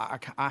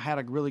 I had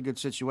a really good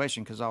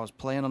situation because I was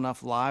playing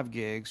enough live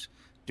gigs,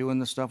 doing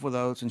the stuff with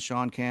Oates and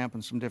Sean Camp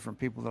and some different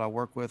people that I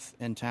work with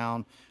in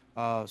town.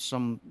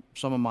 Some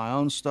of my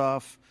own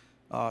stuff.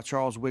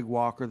 Charles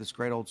Wigwalker, this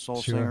great old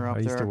soul singer up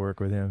there. I used to work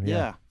with him.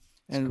 Yeah.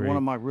 And great. One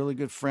of my really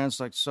good friends,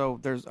 I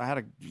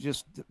had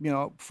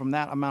from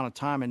that amount of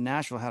time in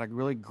Nashville, had a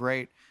really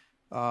great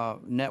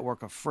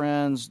network of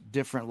friends,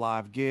 different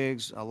live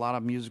gigs, a lot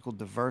of musical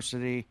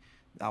diversity.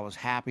 I was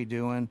happy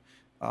doing,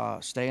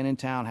 staying in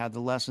town, had the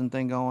lesson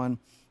thing going.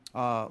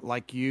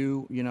 Like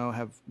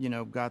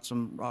have got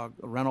some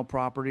rental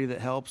property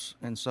that helps.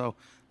 And so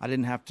I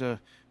didn't have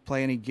to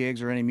play any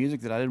gigs or any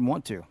music that I didn't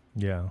want to.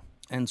 Yeah.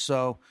 And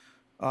so,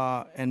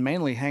 and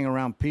mainly hang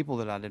around people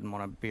that I didn't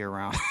want to be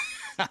around.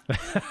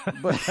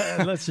 But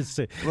let's just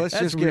say, let's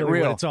that's just get really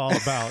real. what it's all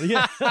about.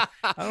 Yeah,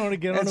 I don't want to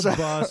get on a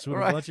bus with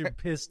a bunch of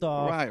pissed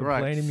off,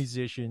 complaining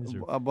musicians,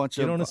 or a bunch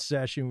get of on a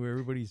session where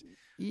everybody's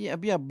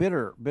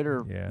bitter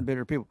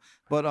people.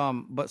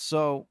 But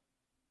so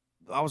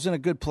I was in a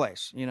good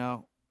place,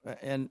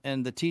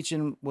 and the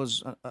teaching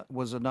was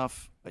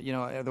enough.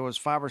 There was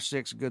 5 or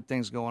 6 good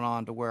things going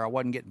on to where I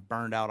wasn't getting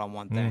burned out on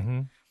one thing.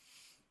 Mm-hmm.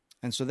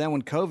 And so then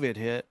when COVID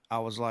hit, I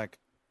was like,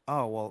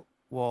 oh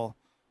well.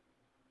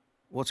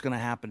 What's going to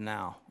happen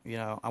now?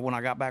 When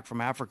I got back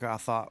from Africa, I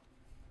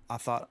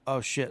thought,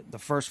 oh shit, the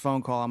first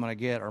phone call I'm going to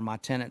get are my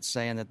tenants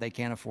saying that they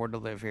can't afford to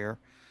live here.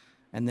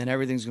 And then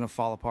everything's going to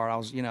fall apart. I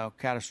was,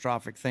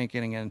 catastrophic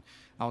thinking. And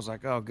I was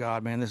like, oh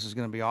God, man, this is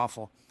going to be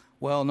awful.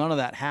 Well, none of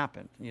that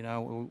happened.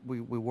 We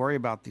worry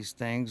about these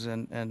things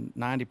and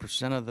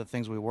 90% of the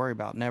things we worry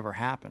about never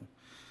happen.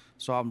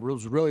 So I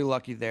was really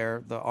lucky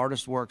there. The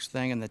Artist Works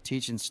thing and the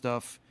teaching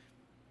stuff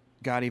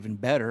got even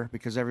better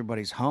because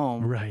everybody's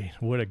home. Right.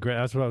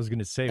 That's what I was going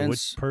to say.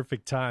 What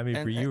perfect timing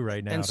for you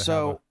right now. And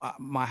so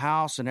my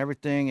house and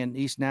everything in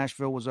East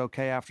Nashville was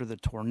okay after the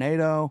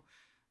tornado.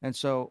 And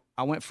so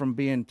I went from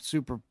being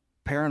super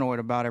paranoid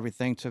about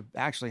everything to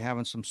actually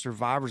having some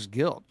survivor's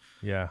guilt.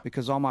 Yeah.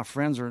 Because all my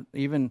friends are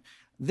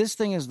this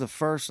thing is the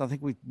first, I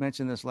think we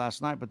mentioned this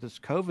last night, but this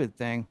COVID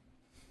thing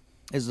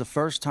is the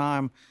first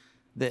time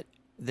that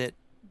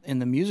in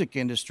the music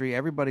industry,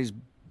 everybody's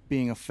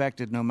being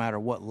affected no matter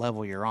what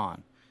level you're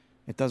on.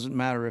 It doesn't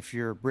matter if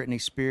you're Britney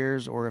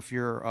Spears or if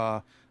you're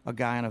a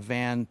guy in a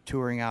van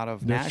touring out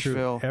of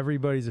Nashville. True.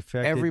 Everybody's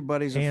affected.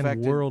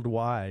 And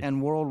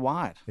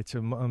worldwide. It's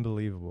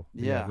unbelievable.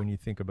 Yeah. When you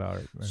think about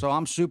it. Right? So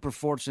I'm super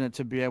fortunate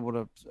to be able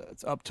to,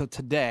 up to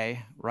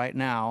today, right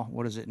now,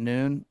 what is it,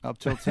 noon? Up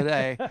till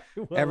today,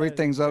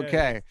 everything's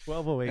okay.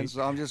 12:08. And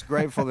so I'm just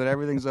grateful that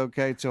everything's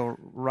okay till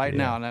right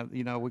now. Now,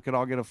 we could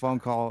all get a phone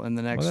call in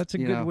the next. Well, that's a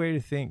good way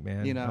to think,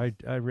 man.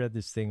 I read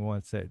this thing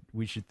once that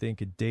we should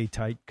think in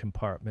day-tight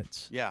compartments.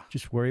 Yeah.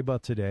 Just worry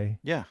about today.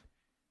 Yeah.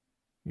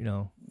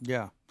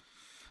 Yeah.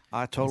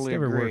 I totally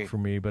agree. It's never agree. worked for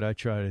me, but I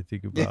try to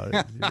think about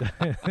it.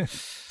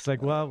 It's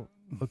like, well,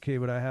 okay,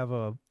 but I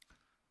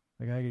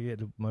gotta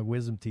get my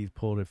wisdom teeth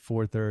pulled at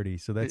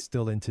 4:30, so that's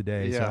still in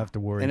today. So I have to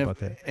worry about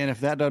that. And if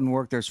that doesn't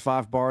work, there's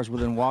 5 bars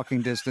within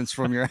walking distance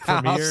from your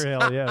house. From here,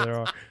 hell yeah, there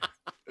are.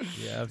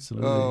 Yeah,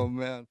 absolutely. Oh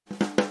man.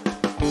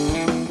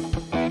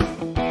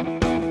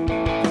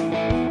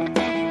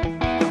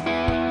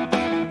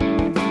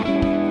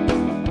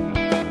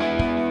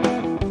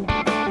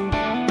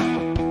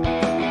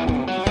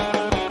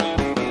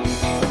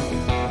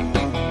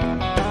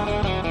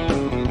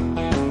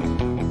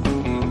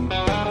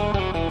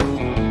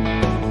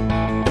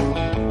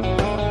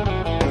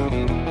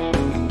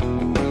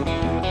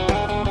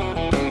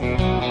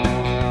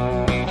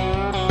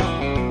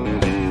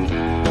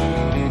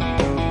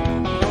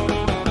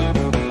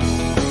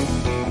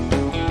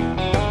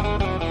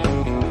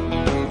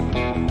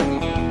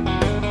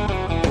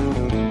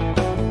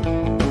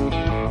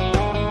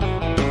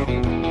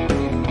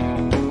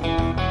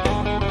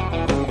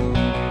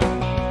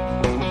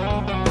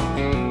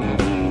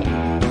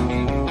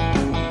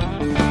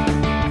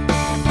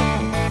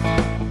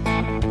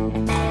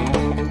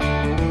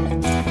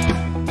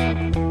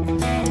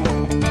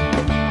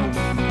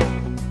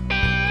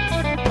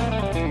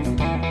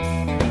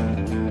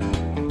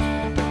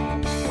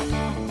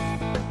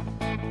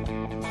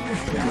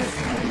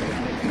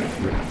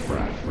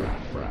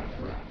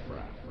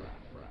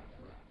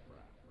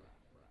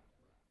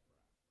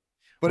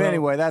 But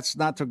anyway, that's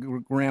not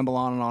to ramble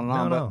on and on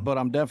and on. But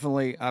I'm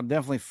definitely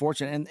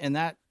fortunate, and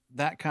that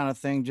kind of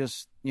thing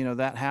just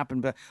that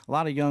happened. But a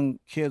lot of young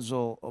kids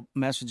will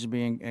message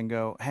me and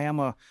go, "Hey, I'm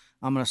an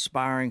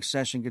aspiring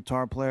session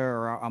guitar player,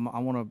 or I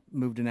want to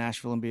move to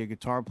Nashville and be a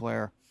guitar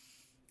player.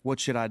 What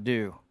should I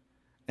do?"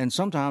 And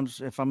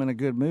sometimes, if I'm in a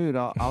good mood,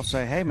 I'll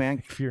say, "Hey,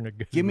 man, if you're in a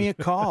good give mood. me a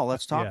call.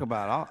 Let's talk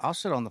about it. I'll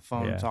sit on the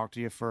phone and talk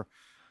to you for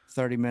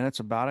 30 minutes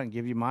about it and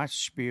give you my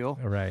spiel."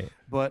 Right.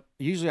 But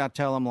usually I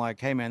tell them like,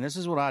 "Hey man, this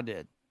is what I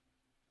did.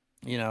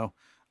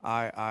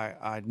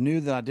 I knew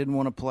that I didn't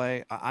want to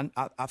play.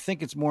 I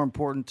think it's more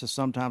important to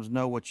sometimes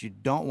know what you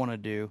don't want to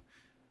do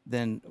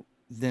than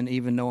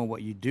even knowing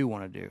what you do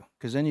want to do,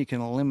 because then you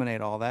can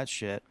eliminate all that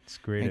shit. It's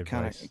great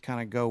advice. And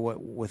kind of go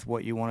with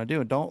what you want to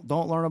do. And don't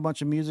learn a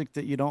bunch of music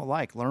that you don't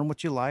like. Learn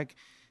what you like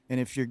And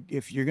if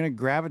you're going to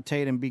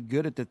gravitate and be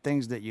good at the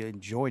things that you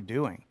enjoy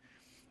doing,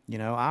 you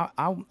know,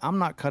 I'm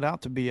not cut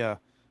out to be a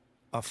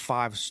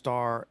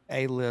 5-star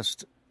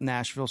A-list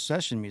Nashville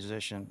session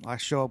musician. I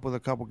show up with a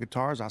couple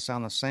guitars. I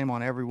sound the same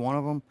on every one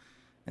of them,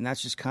 and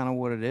that's just kind of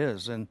what it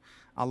is. And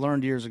I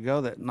learned years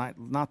ago that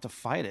not to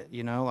fight it,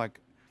 you know,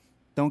 like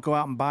don't go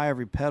out and buy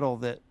every pedal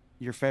that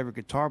your favorite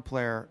guitar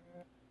player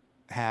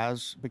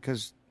has,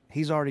 because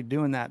he's already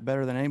doing that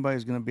better than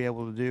anybody's going to be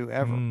able to do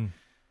ever.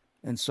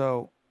 And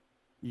so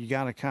you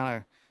got to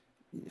kind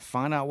of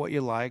find out what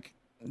you like,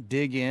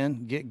 dig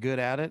in, get good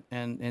at it,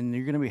 and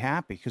you're going to be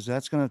happy, because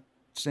that's going to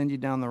send you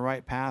down the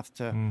right path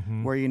to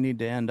where you need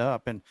to end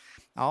up. And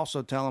I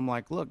also tell them,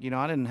 like, look, you know,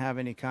 I didn't have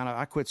any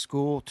I quit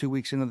school 2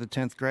 weeks into the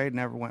 10th grade,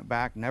 never went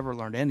back, never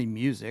learned any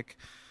music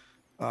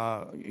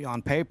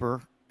on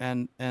paper.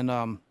 And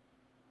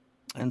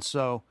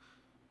so,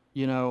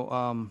 you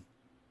know,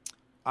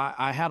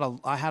 I had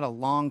a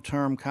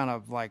long-term kind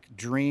of like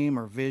dream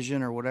or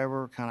vision or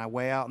whatever, kind of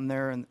way out in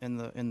there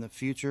in the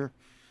future,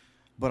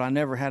 but I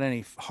never had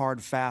any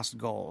hard, fast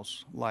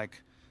goals.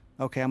 Like,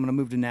 okay, I'm going to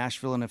move to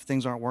Nashville, and if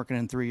things aren't working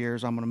in 3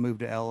 years, I'm going to move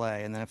to LA.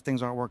 And then if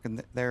things aren't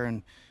working there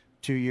in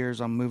 2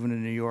 years, I'm moving to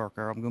New York,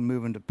 or I'm going to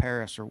move into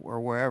Paris or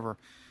wherever.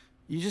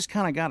 You just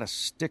kind of got to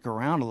stick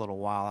around a little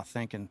while, I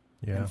think, and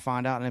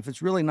find out. And if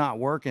it's really not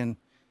working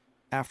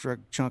after a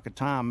chunk of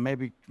time,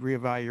 maybe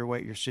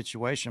reevaluate your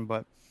situation.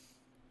 But,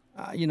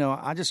 you know,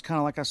 I just kind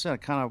of, like I said,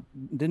 kind of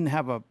didn't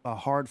have a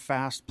hard,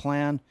 fast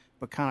plan,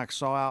 but kind of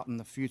saw out in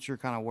the future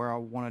kind of where I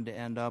wanted to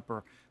end up,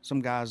 or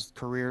some guys'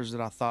 careers that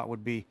I thought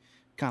would be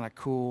kind of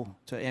cool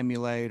to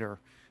emulate, or,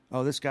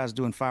 oh, this guy's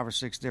doing 5 or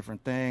 6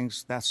 different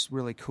things. That's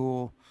really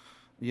cool,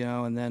 you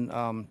know. And then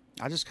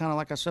I just kind of,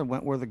 like I said,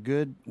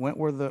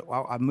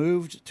 I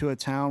moved to a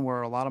town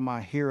where a lot of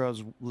my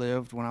heroes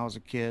lived when I was a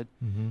kid.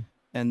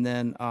 And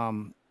then,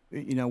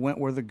 you know, went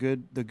where the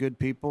good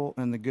people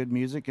and the good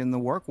music and the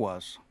work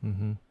was,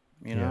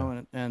 you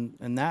know,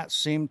 and that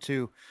seemed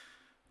to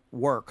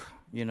work,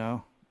 you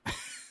know.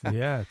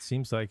 Yeah, it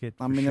seems like it.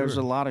 I mean, there's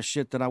a lot of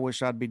shit that I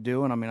wish I'd be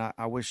doing. I mean,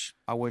 I wish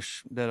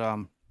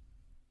that,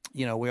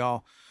 you know, we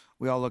all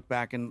look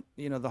back, and,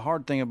 you know, the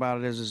hard thing about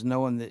it is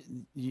knowing that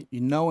you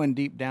know in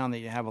deep down that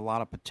you have a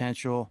lot of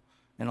potential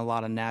and a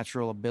lot of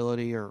natural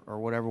ability, or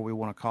whatever we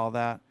want to call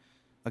that,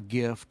 a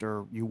gift,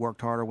 or you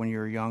worked harder when you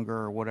were younger,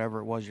 or whatever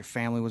it was, your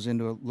family was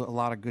into a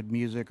lot of good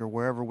music, or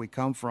wherever we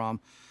come from.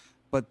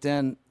 But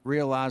then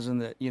realizing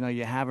that, you know,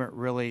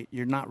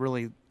 you're not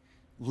really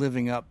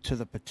living up to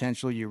the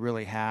potential you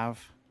really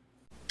have.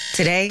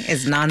 Today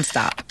is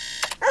nonstop.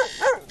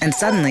 And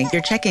suddenly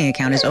your checking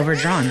account is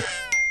overdrawn.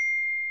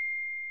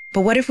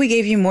 But what if we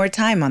gave you more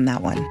time on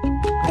that one?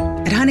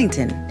 At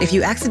Huntington, if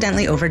you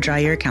accidentally overdraw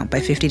your account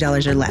by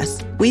 $50 or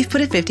less, we've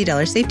put a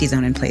 $50 safety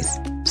zone in place,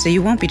 so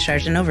you won't be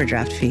charged an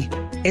overdraft fee.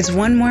 It's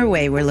one more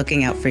way we're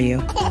looking out for you,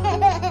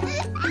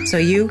 so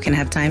you can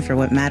have time for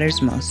what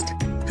matters most.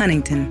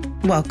 Huntington,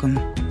 welcome.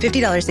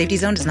 $50 safety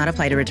zone does not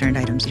apply to returned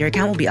items. Your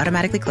account will be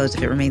automatically closed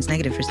if it remains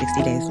negative for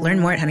 60 days. Learn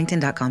more at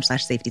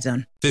huntington.com/safety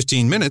zone.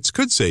 15 minutes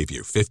could save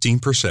you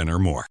 15% or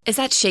more. Is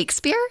that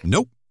Shakespeare?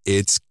 Nope,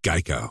 it's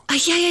Geico.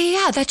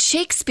 Yeah, that's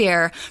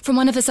Shakespeare from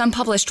one of his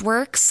unpublished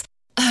works.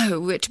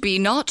 Oh, it be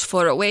not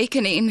for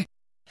awakening.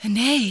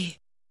 Nay,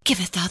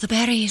 giveth thou the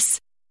berries.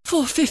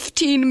 For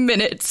 15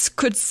 minutes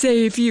could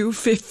save you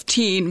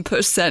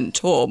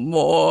 15% or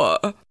more.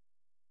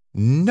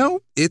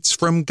 Nope, it's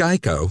from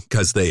Geico,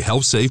 because they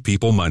help save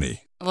people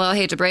money. Well, I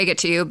hate to break it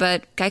to you,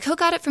 but Geico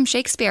got it from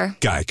Shakespeare.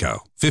 Geico.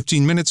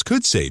 15 minutes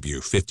could save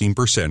you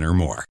 15% or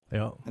more.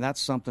 Yeah. And that's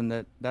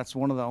something that's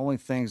one of the only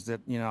things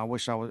that, you know, I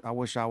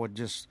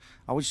just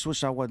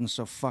wish I wasn't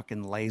so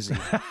fucking lazy.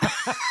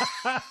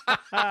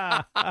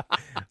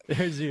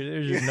 There's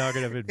your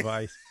nugget of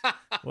advice.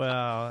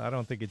 Well, I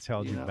don't think it's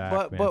held you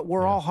back, but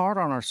we're all hard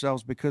on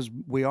ourselves, because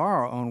we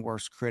are our own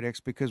worst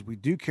critics, because we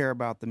do care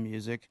about the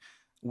music.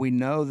 We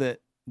know that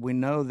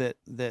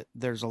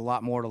there's a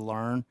lot more to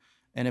learn.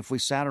 And if we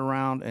sat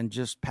around and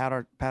just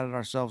patted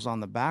ourselves on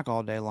the back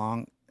all day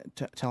long,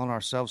 telling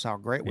ourselves how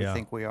great we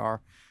think we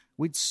are,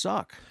 we'd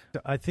suck.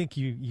 I think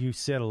you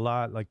said a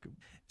lot, like,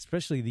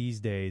 especially these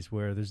days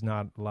where there's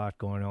not a lot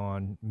going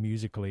on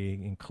musically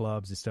in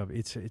clubs and stuff.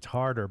 It's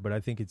harder, but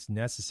I think it's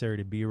necessary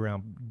to be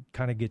around,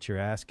 kind of get your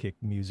ass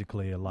kicked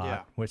musically a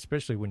lot,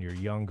 especially when you're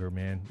younger,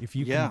 man. If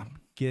you can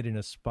get in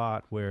a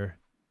spot where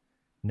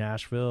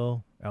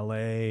Nashville,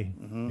 LA,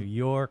 New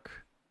York.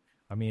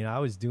 I mean, I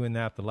was doing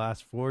that the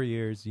last 4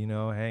 years, you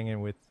know, hanging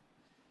with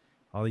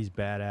all these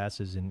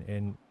badasses,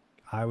 and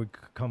I would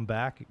come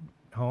back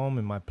home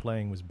and my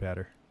playing was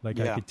better. Like,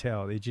 I could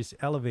tell. It just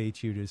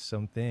elevates you to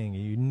something.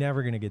 You're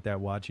never going to get that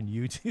watching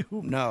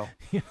YouTube. No.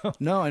 You know?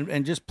 No,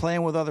 and just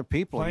playing with other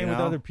people. Playing with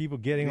other people,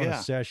 getting on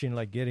a session,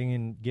 like getting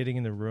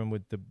in the room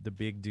with the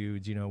big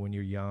dudes, you know, when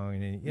you're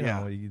young. And, you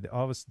know,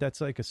 all of that's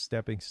like a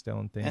stepping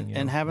stone thing.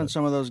 And having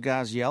some of those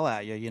guys yell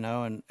at you, you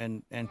know,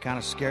 and kind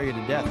of scare you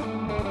to death.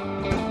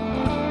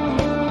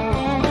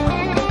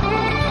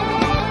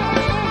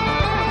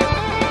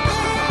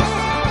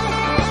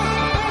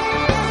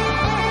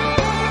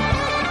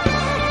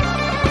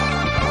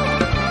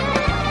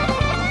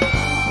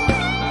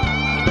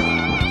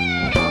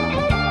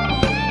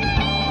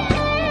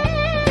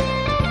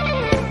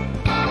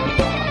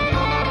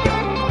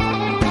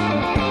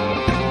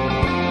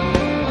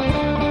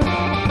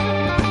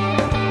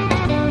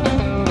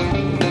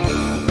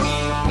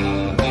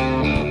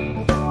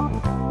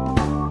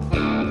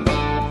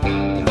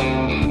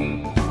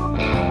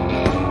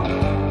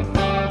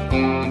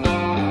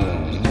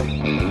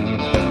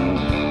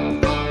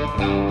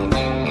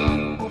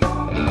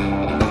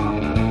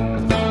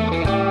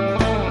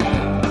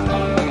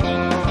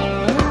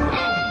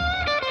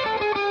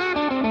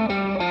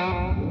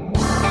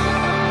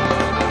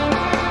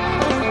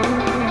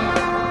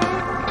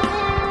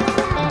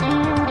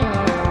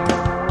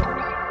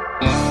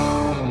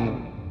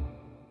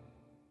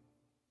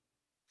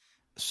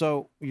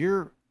 So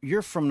you're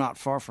from not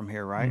far from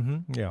here, right?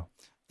 Mm-hmm. Yeah.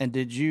 And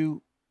did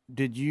you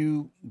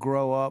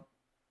grow up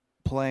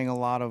playing a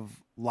lot of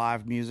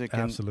live music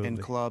in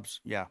clubs?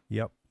 Yeah.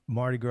 Yep.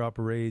 Mardi Gras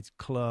parades,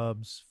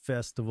 clubs,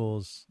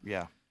 festivals.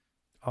 Yeah.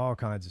 All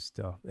kinds of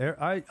stuff.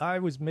 I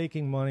was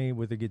making money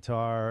with a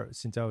guitar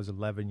since I was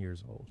 11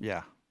 years old.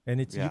 Yeah. And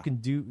you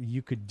could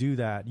do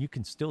that. You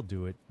can still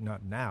do it,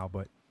 not now,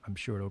 but I'm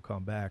sure it'll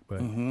come back. But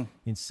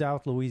in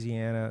South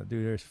Louisiana,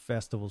 dude, there's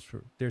festivals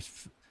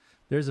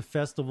there's a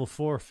festival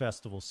for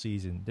festival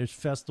season. There's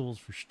festivals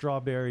for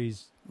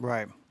strawberries,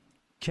 right?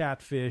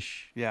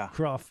 Catfish, yeah,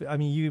 crawfish. I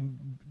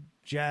mean,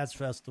 jazz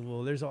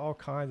festival. There's all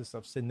kinds of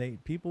stuff.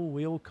 And people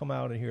will come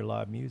out and hear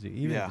live music,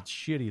 even if it's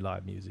shitty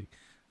live music.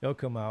 They'll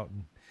come out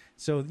and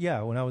so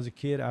yeah. When I was a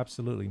kid,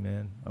 absolutely,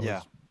 man. I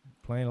was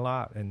playing a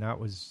lot, and that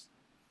was.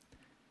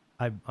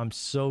 I'm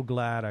so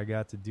glad I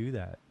got to do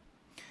that.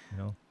 You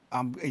know.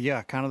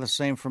 Yeah, kind of the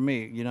same for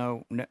me. You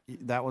know,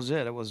 that was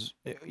it. It was.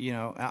 You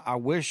know, I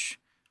wish.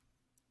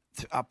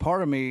 A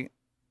part of me,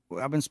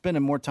 I've been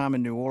spending more time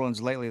in New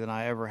Orleans lately than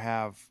I ever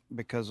have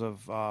because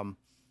of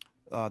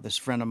this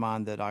friend of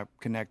mine that I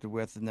connected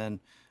with, and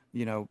then,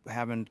 you know,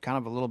 having kind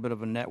of a little bit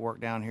of a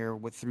network down here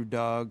through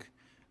Doug,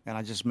 and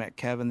I just met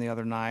Kevin the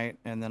other night,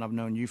 and then I've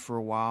known you for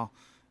a while,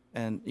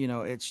 and you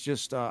know, it's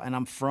just, and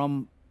I'm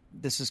from.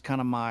 This is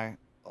kind of my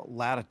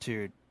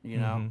latitude, you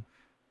know.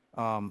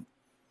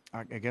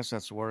 I guess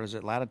that's the word. Is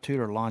it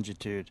latitude or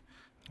longitude?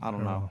 I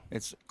don't know.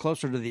 It's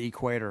closer to the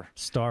equator.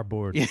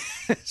 Starboard. Yeah.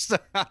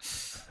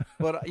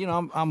 But you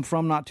know, I'm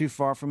from not too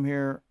far from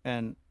here,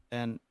 and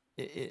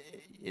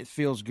it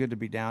feels good to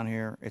be down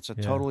here. It's a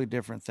totally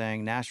different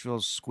thing.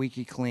 Nashville's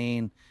squeaky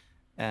clean,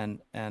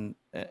 and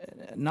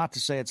not to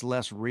say it's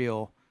less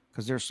real,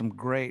 because there's some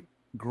great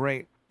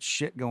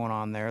shit going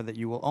on there that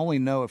you will only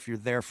know if you're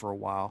there for a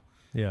while.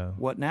 Yeah.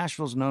 What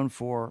Nashville's known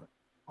for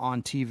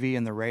on TV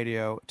and the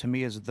radio, to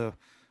me, is the,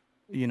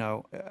 you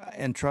know,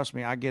 and trust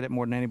me, I get it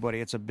more than anybody.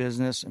 It's a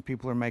business and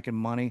people are making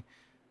money,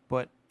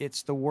 but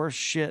it's the worst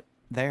shit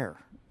there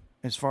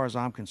as far as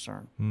I'm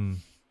concerned.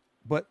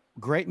 But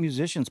great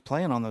musicians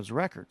playing on those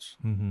records.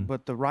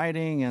 But the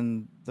writing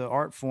and the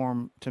art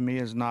form to me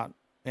is not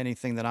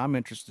anything that I'm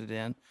interested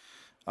in.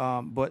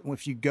 But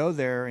if you go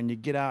there and you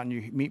get out and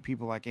you meet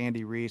people like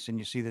Andy Reese and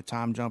you see the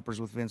Time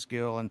Jumpers with Vince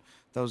Gill and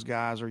those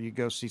guys, or you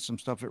go see some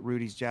stuff at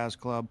Rudy's Jazz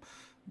Club,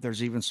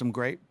 there's even some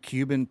great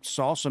Cuban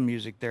salsa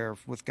music there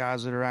with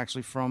guys that are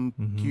actually from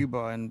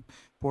Cuba and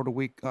Puerto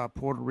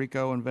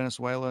Rico and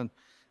Venezuela. And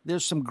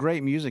there's some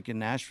great music in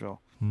Nashville,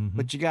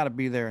 but you got to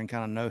be there and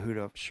kind of know who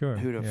to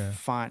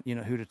find, you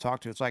know, who to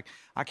talk to. It's like,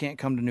 I can't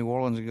come to New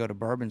Orleans and go to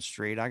Bourbon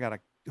Street. I got to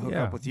hook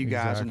up with you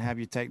guys and have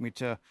you take me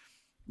to,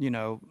 you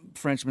know,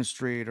 Frenchman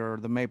Street or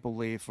the Maple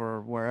Leaf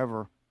or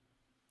wherever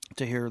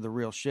to hear the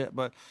real shit.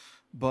 But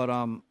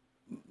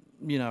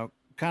you know,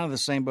 kind of the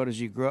same boat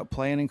as you. Grew up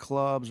playing in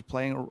clubs,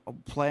 playing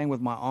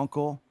with my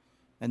uncle,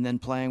 and then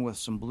playing with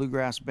some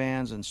bluegrass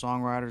bands and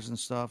songwriters and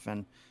stuff.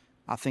 And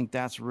I think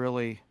that's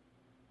really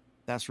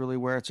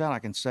where it's at.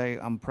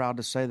 I'm proud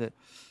to say that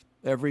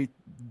every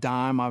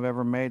dime I've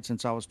ever made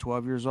since I was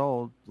 12 years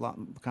old,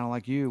 kind of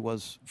like you,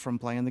 was from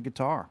playing the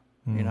guitar,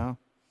 you know?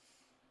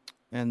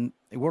 And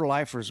we're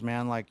lifers,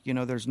 man. Like, you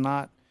know, there's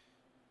not,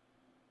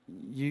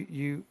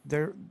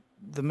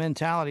 the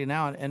mentality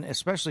now, and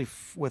especially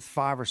with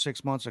 5 or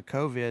 6 months of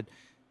COVID,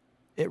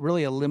 it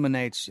really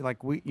eliminates, like,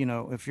 you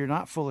know, if you're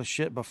not full of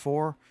shit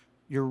before,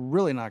 you're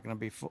really not going to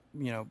be full,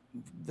 you know,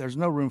 there's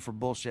no room for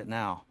bullshit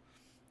now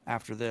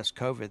after this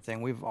COVID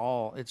thing.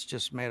 It's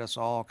just made us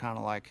all kind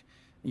of like,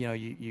 you know,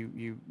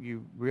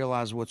 you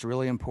realize what's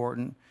really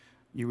important.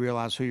 You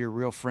realize who your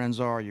real friends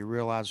are. You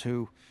realize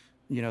who,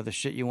 you know, the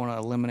shit you want to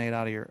eliminate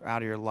out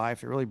of your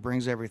life. It really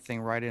brings everything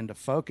right into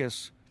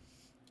focus.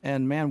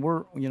 And man,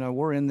 we're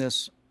in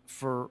this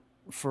for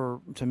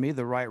to me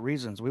the right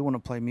reasons. We want to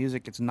play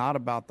music. It's not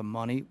about the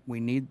money.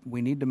 We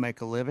need to make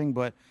a living,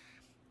 but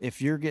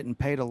if you're getting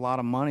paid a lot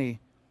of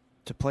money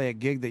to play a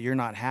gig that you're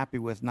not happy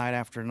with night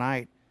after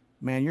night,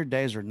 man, your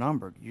days are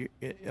numbered.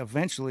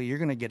 Eventually you're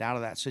going to get out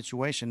of that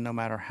situation no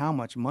matter how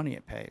much money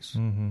it pays.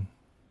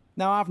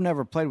 Now, I've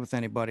never played with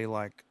anybody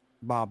like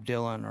Bob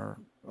Dylan or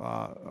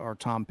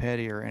Tom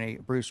Petty or any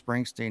Bruce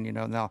Springsteen, you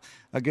know. Now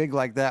a gig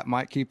like that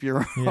might keep you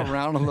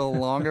around a little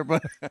longer,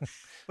 but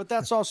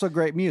that's also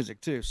great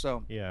music too.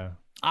 So yeah,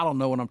 I don't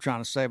know what I'm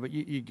trying to say, but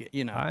you get,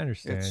 you know, I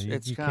understand.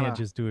 You can't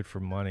just do it for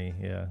money.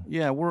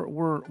 Yeah.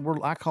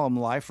 We're I call them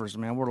lifers,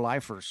 man. We're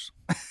lifers.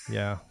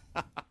 Yeah.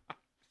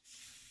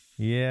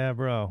 Yeah,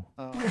 bro.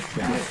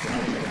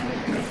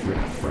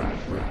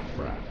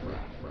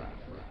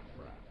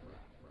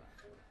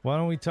 Why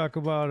don't we talk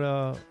about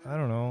I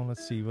don't know,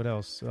 let's see what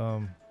else.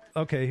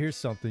 Okay, here's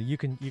something. You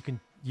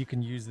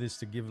can use this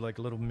to give like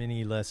a little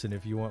mini lesson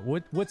if you want.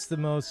 What's the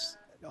most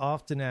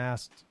often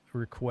asked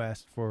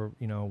request for,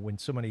 you know, when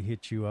somebody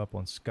hits you up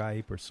on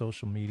Skype or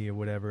social media,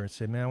 whatever, and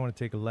say, "Man, I want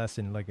to take a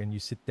lesson," like, and you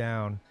sit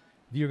down.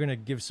 If you're going to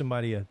give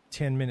somebody a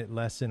 10-minute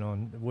lesson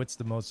on what's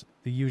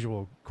the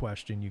usual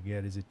question you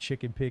get, is it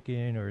chicken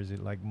picking or is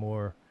it like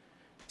more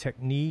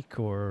technique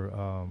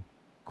or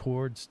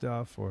chord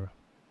stuff, or?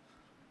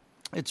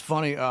 It's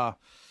funny. To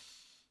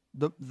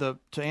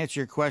answer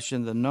your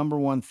question, the number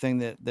one thing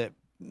that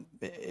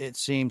it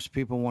seems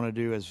people want to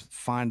do is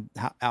find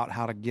out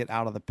how to get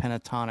out of the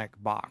pentatonic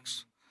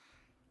box.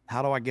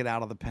 How do I get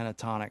out of the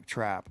pentatonic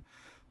trap?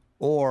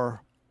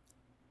 Or,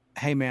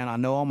 hey man, I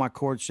know all my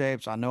chord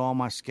shapes, I know all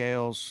my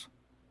scales.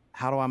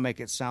 How do I make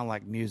it sound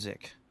like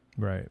music?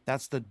 Right.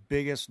 That's the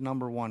biggest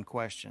number one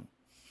question.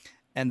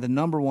 And the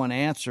number one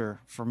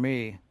answer for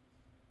me,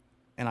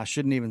 and I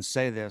shouldn't even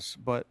say this,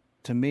 but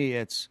to me,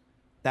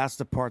 that's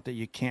the part that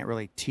you can't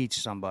really teach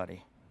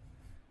somebody.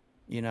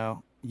 You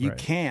know, you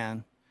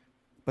can,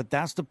 but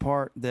that's the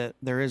part that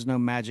there is no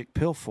magic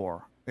pill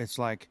for. It's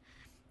like,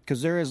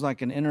 because there is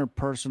like an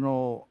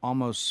interpersonal,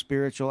 almost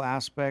spiritual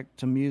aspect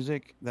to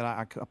music that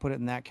I put it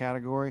in that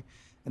category.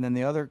 And then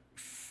the other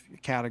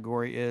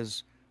category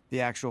is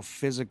the actual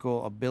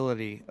physical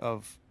ability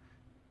of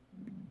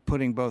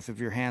putting both of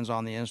your hands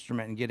on the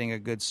instrument and getting a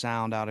good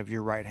sound out of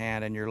your right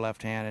hand and your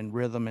left hand, and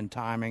rhythm and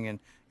timing and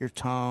your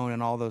tone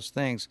and all those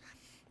things.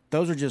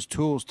 Those are just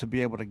tools to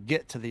be able to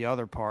get to the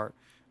other part,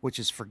 which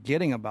is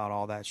forgetting about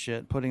all that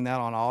shit, putting that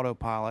on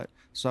autopilot,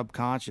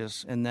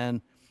 subconscious, and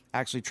then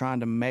actually trying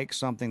to make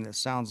something that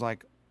sounds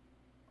like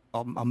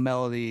a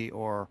melody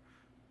or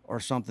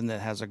something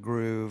that has a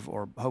groove,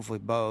 or hopefully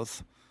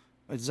both.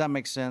 Does that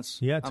make sense?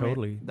 Yeah,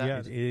 totally.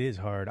 It is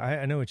hard.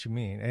 I know what you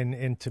mean.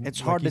 And to, it's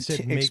hard like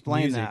to make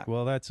explain music, that.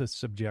 Well, that's a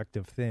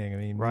subjective thing. I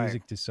mean,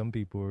 music to some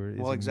people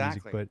is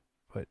exactly. music,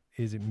 but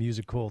is it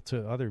musical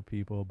to other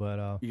people?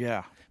 But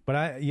yeah.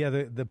 But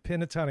the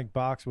pentatonic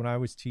box, when I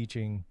was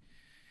teaching,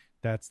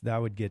 that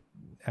would get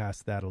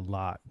asked that a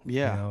lot.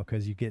 Yeah. You know,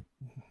 because you get.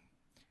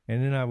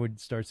 And then I would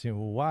start saying,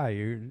 "Well, why?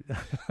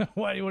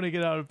 Why do you want to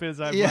get out of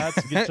pentatonic box?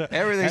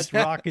 That's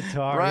rock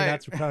guitar. Right. And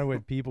that's kind of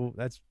what people.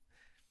 That's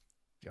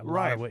a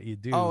lot of what you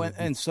do." Oh,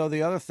 and so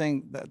the other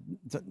thing,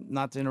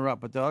 not to interrupt,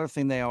 but the other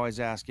thing they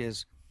always ask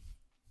is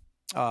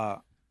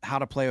how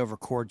to play over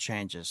chord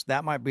changes.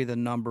 That might be the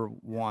number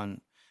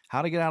one.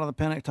 How to get out of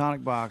the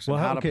pentatonic box and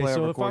how to play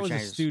over chord changes. So if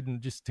I was a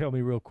student, just tell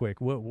me real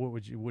quick,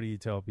 what do you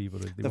tell people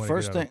to do?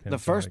 The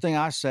first thing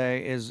I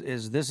say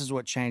is this is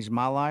what changed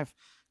my life.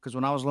 Because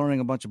when I was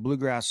learning a bunch of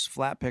bluegrass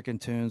flat picking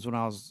tunes when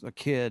I was a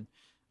kid,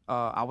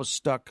 I was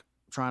stuck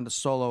trying to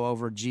solo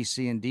over G,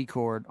 C, and D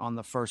chord on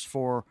the first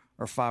 4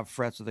 or 5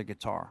 frets of the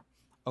guitar,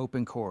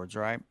 open chords,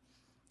 right?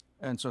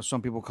 And so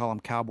some people call them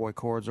cowboy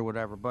chords or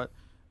whatever, but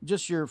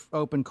just your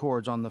open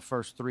chords on the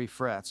first 3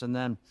 frets. And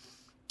then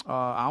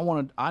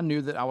I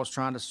knew that I was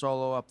trying to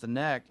solo up the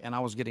neck, and I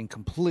was getting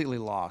completely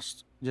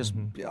lost, just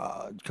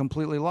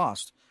completely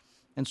lost.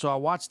 And so I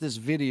watched this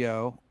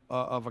video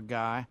of a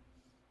guy.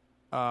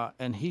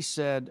 And he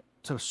said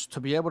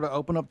to be able to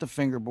open up the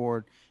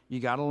fingerboard,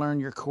 you got to learn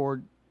your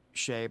chord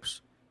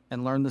shapes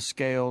and learn the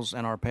scales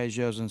and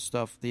arpeggios and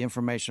stuff, the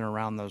information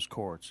around those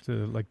chords. So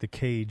like the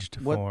caged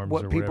forms.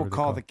 What people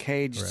call the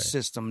caged right.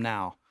 system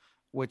now,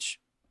 which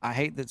I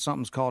hate that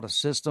something's called a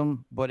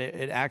system, but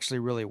it actually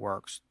really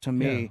works to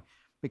me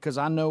because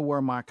I know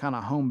where my kind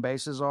of home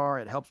bases are.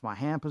 It helps my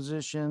hand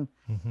position.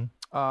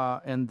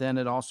 And then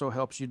it also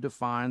helps you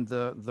define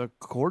the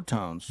chord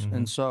tones.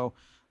 And so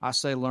I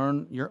say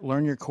learn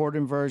your chord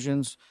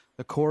inversions.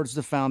 The chord's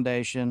the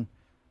foundation.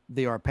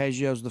 The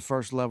arpeggio's the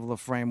first level of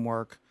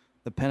framework.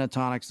 The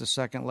pentatonic's the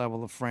second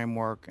level of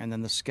framework, and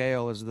then the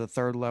scale is the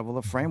third level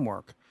of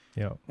framework.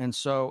 Yeah. And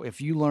so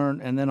if you learn,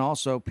 and then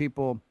also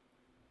people,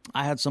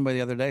 I had somebody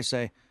the other day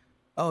say,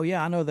 "Oh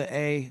yeah, I know the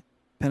A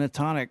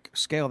pentatonic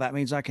scale. That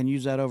means I can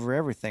use that over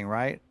everything,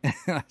 right?"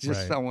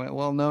 I went,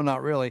 "Well, no,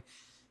 not really."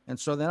 And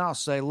so then I'll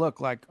say, "Look,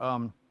 like."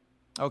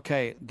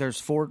 Okay, there's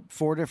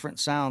four different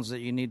sounds that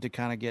you need to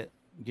kind of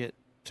get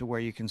to where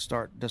you can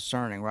start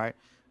discerning, right?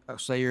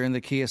 Say you're in the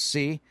key of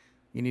C,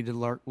 you need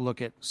to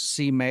look at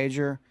C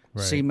major,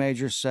 C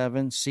major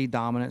 7, C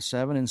dominant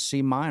 7, and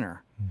C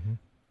minor.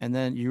 And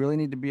then you really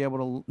need to be able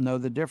to know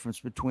the difference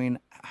between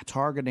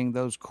targeting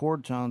those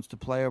chord tones to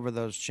play over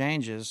those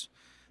changes.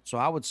 So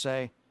I would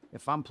say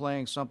if I'm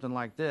playing something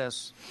like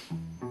this...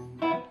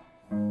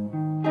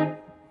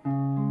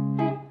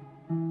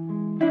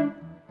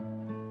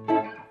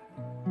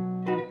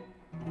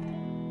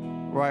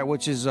 Right,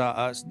 which is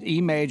E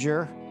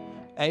major,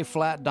 A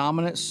flat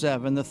dominant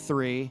 7, the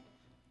 3,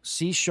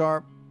 C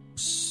sharp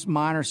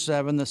minor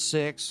 7, the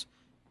 6,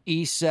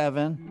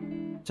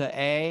 E7 to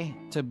A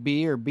to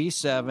B or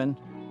B7,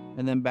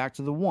 and then back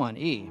to the 1,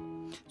 E.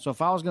 So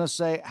if I was going to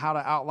say how to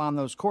outline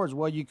those chords,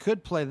 well, you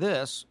could play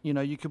this. You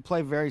know, you could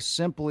play very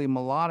simply,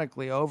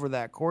 melodically over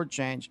that chord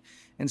change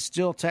and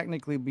still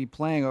technically be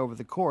playing over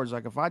the chords.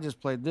 Like if I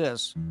just played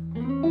this...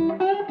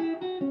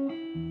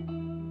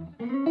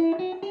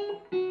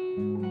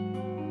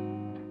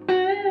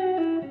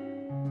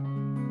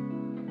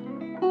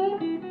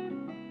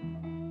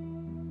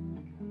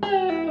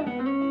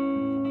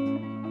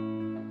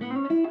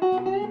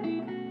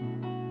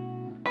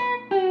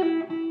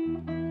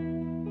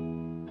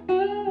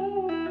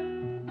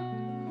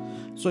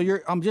 So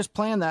I'm just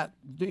playing that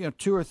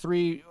 2 or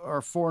 3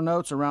 or 4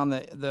 notes around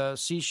the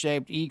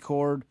C-shaped E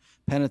chord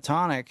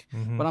pentatonic,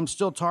 but I'm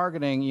still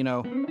targeting,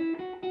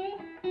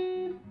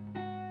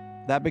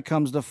 that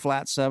becomes the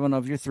flat 7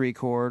 of your 3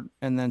 chord,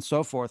 and then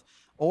so forth.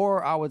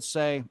 Or I would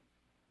say,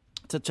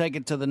 to take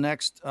it to the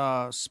next,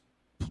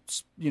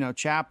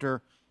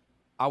 chapter,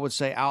 I would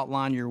say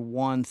outline your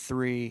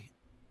 1-3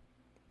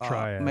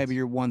 triad, maybe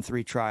your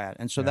 1-3 triad,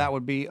 and so that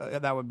would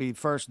be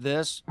first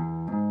this.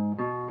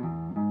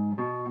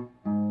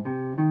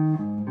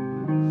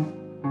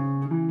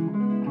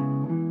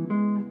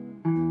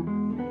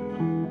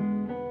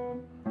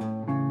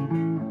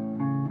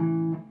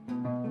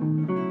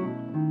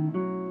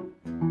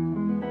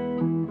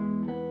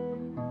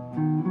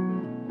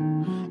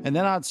 And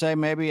then I'd say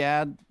maybe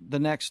add the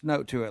next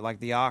note to it, like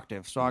the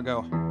octave. So I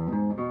go.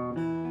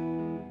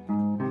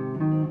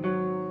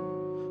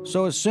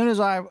 So as soon as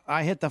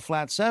I hit the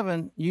flat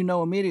 7,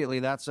 immediately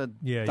that's a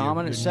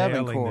dominant you're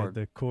 7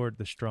 chord.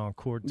 The strong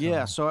chord tone.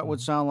 Yeah, so it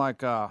would sound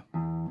like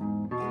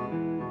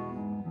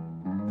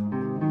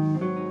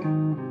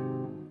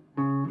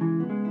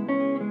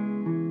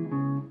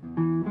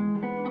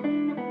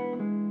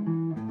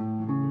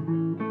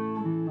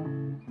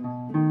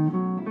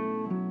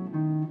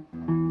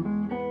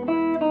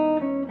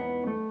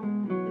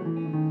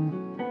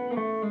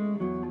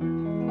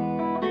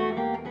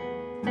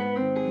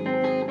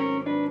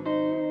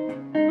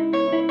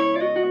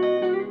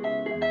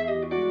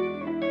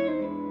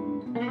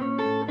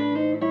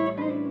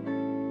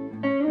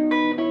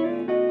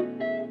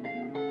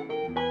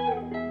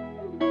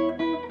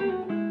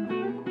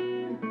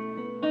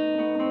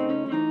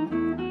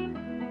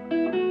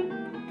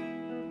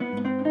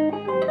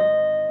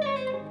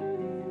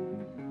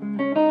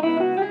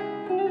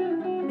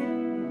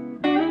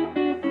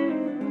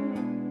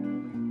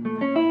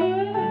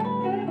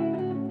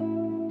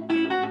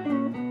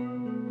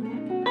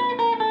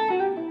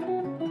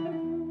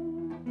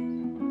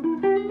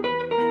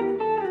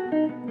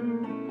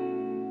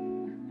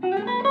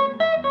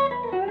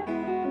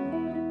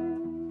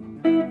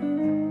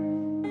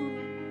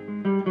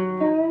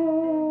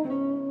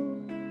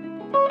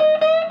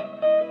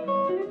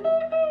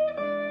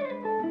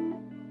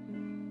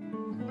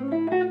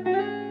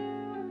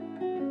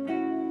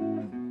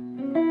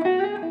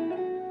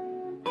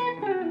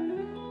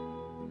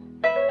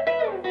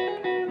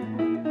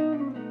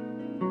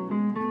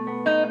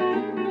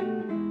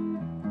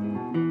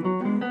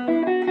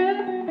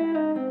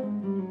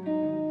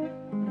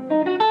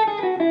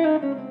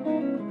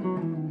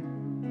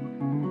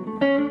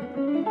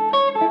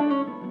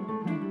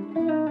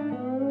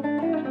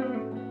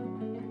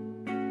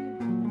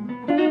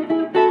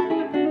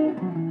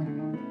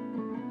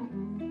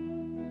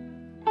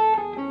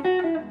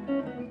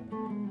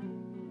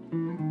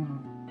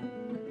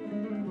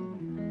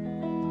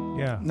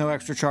no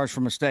extra charge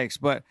for mistakes.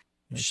 But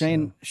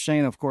Shane,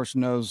 of course,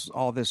 knows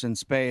all this in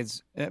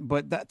spades.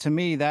 But that, to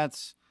me,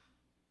 that's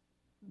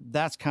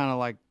kind of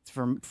like,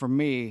 for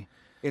me,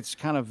 it's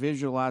kind of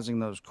visualizing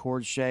those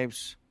chord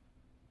shapes,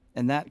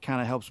 and that kind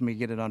of helps me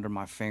get it under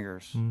my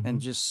fingers and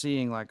just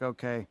seeing like,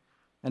 okay,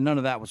 and none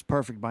of that was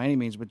perfect by any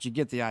means, but you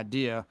get the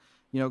idea,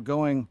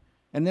 going,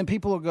 and then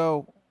people will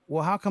go,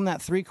 well, how come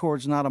that 3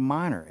 chord's not a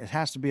minor? It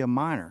has to be a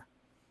minor.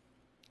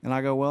 And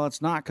I go, well,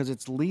 it's not, because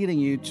it's leading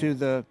you to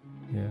the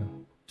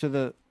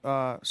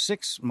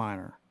 6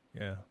 minor.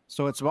 Yeah.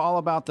 So it's all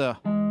about the.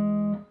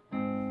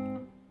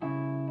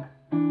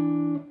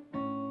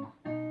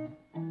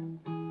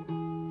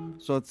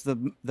 So it's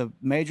the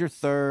major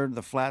third,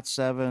 the flat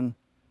 7,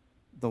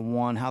 the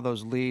 1, how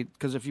those lead.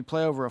 Because if you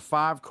play over a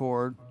 5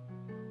 chord,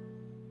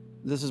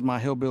 this is my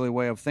hillbilly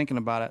way of thinking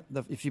about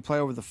it. If you play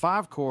over the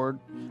 5 chord,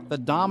 the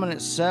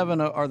dominant 7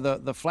 or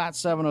the flat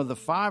 7 of the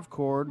 5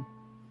 chord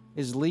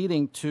is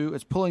leading to,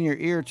 it's pulling your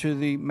ear to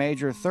the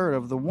major third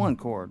of the 1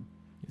 chord.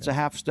 It's a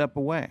half step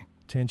away.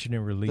 Tension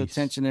and release. The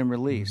tension and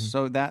release.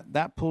 So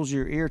that pulls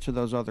your ear to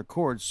those other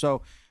chords.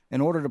 So in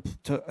order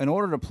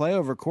to play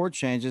over chord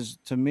changes,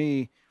 to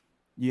me,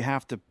 you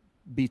have to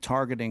be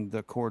targeting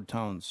the chord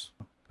tones.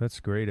 That's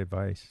great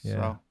advice.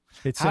 Yeah.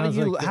 So,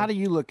 how do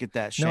you look at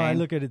that, Shane? No, I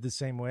look at it the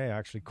same way,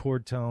 actually.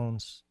 Chord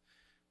tones,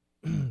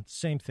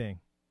 same thing.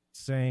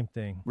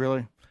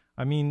 Really?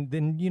 I mean,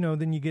 then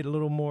you get a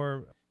little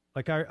more.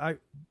 Like I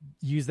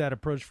use that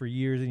approach for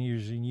years and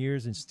years and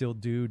years, and still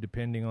do,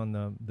 depending on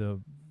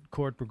the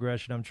chord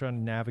progression I'm trying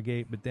to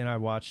navigate. But then I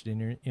watched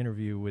an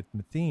interview with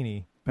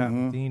Metheny, Pat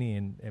Metheny,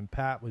 and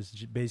Pat was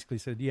basically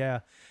said,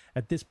 yeah,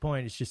 at this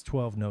point it's just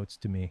 12 notes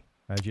to me.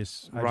 I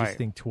just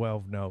think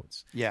 12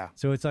 notes. Yeah.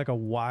 So it's like a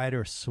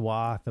wider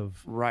swath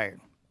of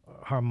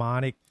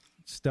harmonic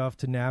stuff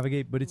to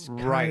navigate, but it's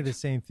kind of the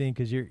same thing,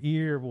 because your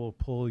ear will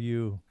pull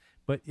you.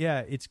 But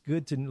yeah, it's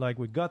good to, like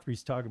what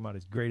Guthrie's talking about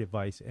is great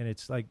advice, and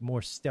it's like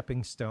more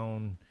stepping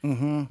stone,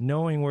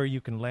 knowing where you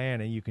can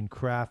land, and you can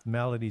craft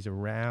melodies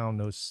around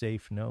those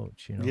safe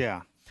notes.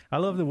 Yeah. I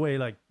love the way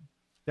like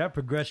that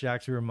progression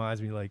actually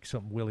reminds me like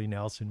something Willie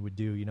Nelson would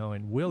do.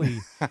 And Willie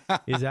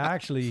is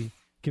actually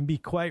can be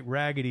quite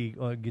raggedy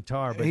on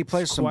guitar, but he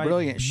plays some quite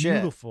brilliant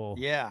beautiful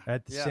shit. Yeah,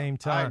 at the same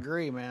time. I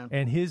agree, man.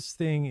 And his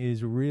thing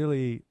is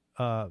really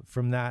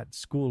from that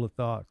school of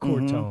thought,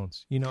 chord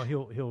tones. You know,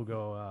 he'll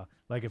go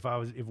like if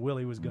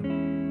Willie was gonna,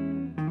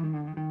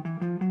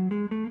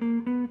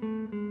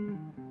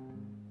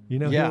 you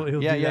know, he'll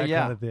do that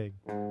kind of thing.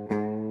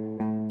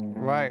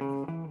 Right.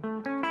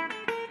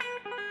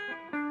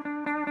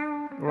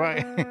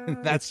 Right.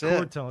 That's it's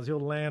chord it. tones. He'll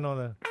land on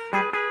the.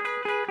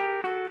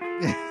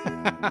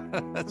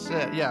 That's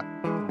it. Yeah.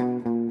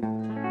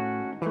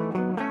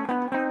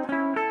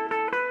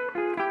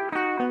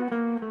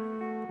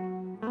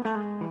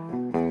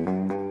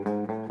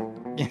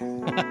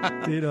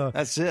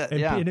 That's it.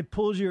 And it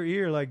pulls your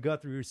ear, like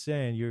Guthrie was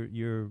saying.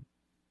 You're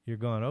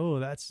going,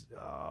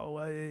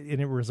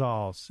 and it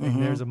resolves.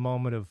 And there's a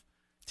moment of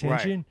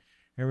tension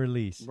and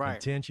release, right?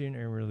 And tension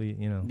and release.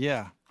 You know,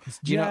 yeah. It's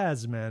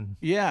jazz, man.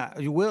 Yeah,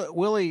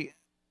 Willie.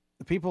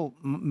 People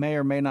may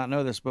or may not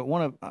know this, but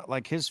one of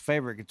like his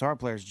favorite guitar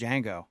players,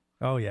 Django.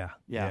 Oh yeah,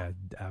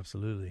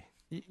 absolutely.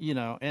 You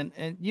know,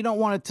 and you don't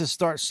want it to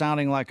start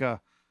sounding like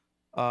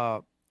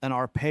an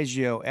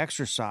arpeggio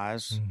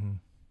exercise.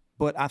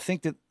 But I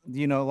think that,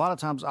 you know, a lot of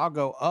times I'll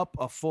go up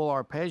a full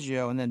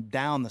arpeggio and then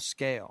down the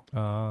scale.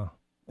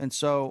 And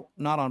so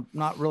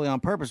not really on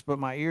purpose, but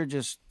my ear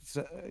just,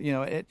 you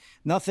know,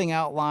 nothing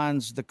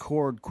outlines the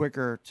chord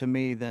quicker to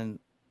me than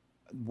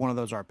one of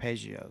those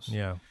arpeggios.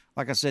 Yeah.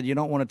 Like I said, you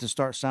don't want it to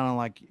start sounding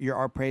like you're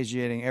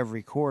arpeggiating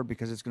every chord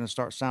because it's going to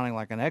start sounding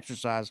like an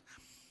exercise.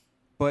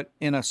 But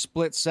in a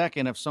split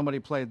second, if somebody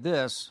played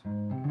this,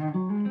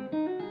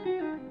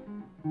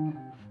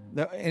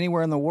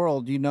 anywhere in the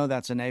world, you know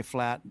that's an A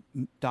flat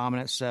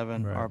dominant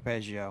 7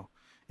 arpeggio.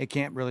 It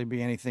can't really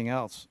be anything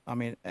else. I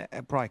mean,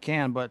 it probably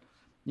can, but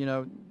you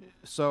know,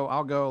 so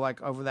I'll go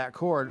like over that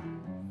chord,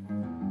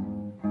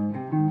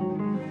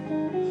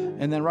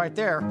 and then right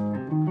there,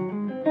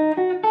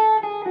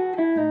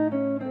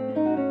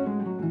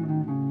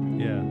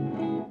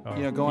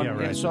 you know, going.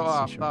 right. So,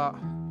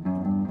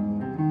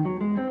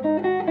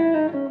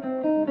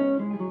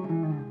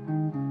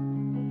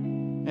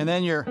 and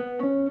then you're.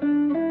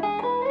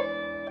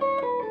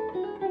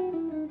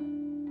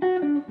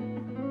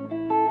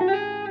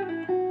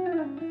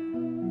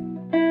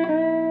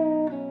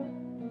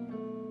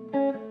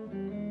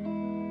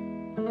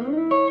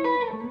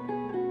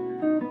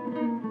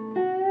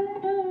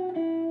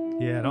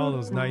 Yeah, and all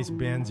those nice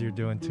bends you're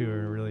doing too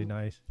are really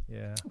nice.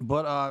 Yeah.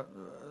 But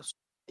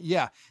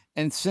yeah,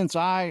 and since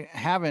I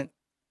haven't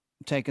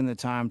taken the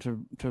time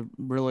to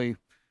really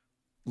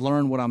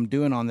learn what I'm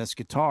doing on this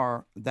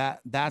guitar,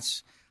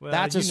 that's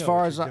as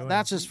far as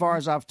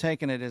I've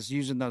taken it, is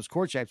using those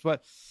chord shapes.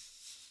 But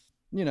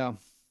you know,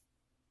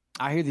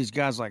 I hear these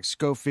guys like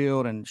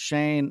Schofield and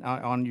Shane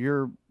on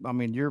your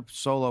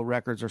solo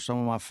records are some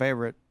of my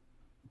favorite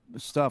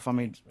stuff. I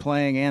mean,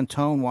 playing and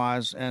tone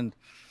wise and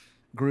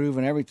groove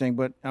and everything.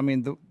 But I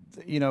mean,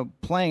 you know,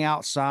 playing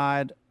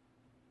outside,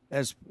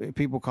 as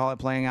people call it,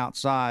 playing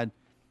outside,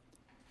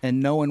 and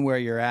knowing where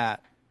you're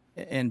at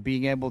and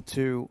being able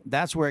to,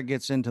 that's where it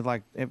gets into,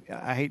 like,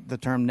 I hate the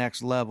term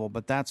next level,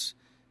 but that's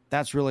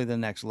really the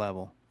next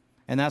level.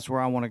 And that's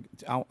where I want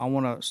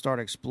to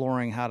start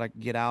exploring how to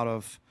get out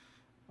of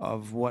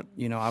what,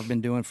 you know, I've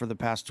been doing for the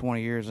past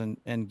 20 years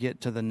and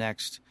get to the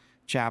next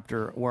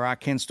chapter where I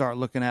can start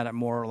looking at it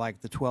more like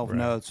the 12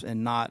 notes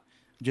and not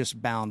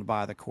just bound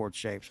by the chord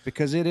shapes,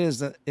 because it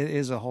is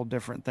a whole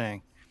different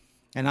thing.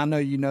 And I know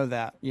you know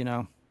that, you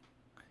know.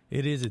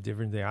 It is a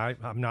different thing.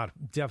 I'm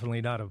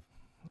definitely not I'm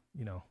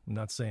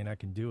not saying I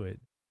can do it.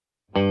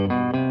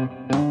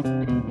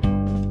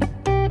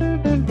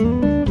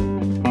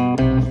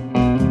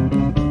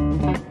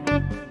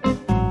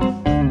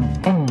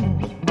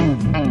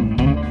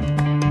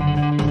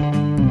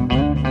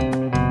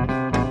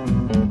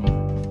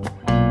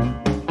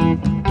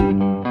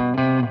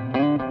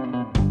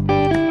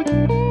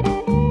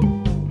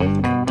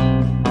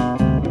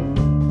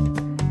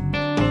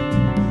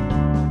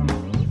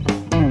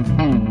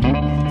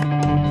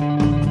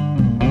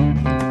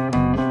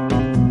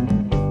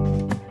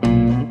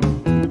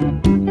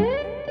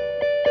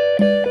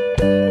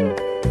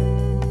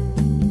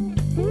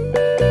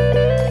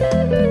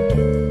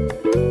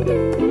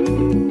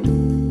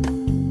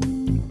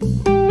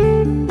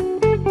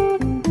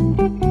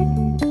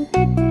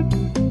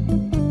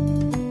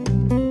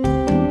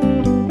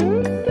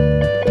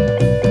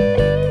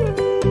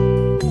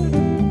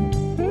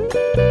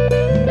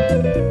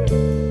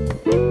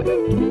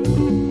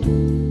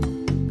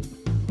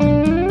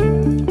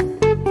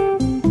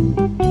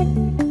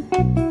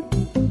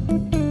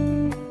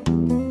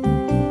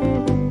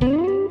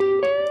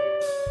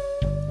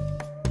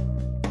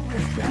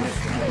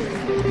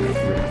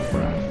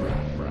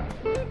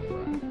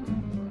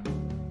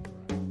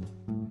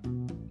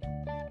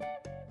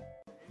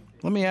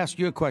 Let me ask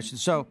you a question.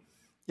 So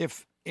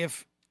if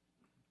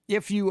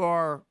you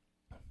are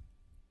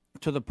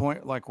to the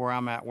point like where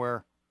I'm at,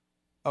 where,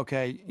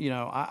 okay, you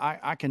know,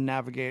 I can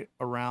navigate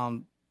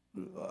around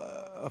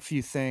a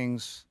few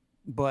things,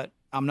 but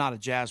I'm not a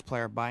jazz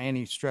player by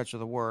any stretch of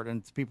the word,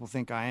 and people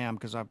think I am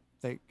because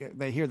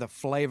they hear the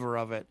flavor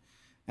of it,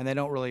 and they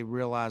don't really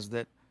realize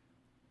that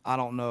I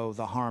don't know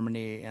the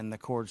harmony and the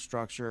chord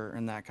structure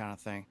and that kind of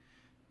thing.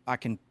 I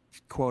can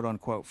quote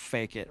unquote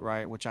fake it,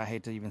 right? Which I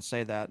hate to even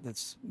say that.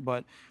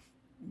 But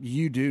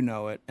you do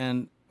know it.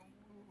 And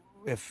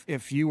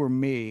if you were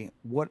me,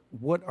 what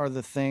are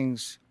the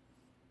things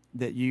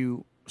that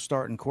you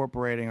start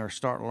incorporating or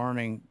start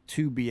learning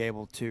to be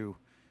able to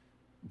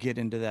get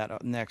into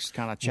that next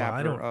kind of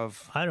chapter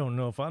I don't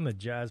know if I'm a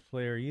jazz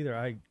player either.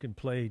 I can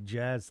play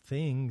jazz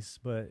things,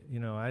 but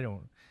I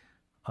don't.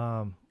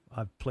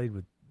 I've played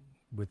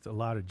with a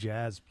lot of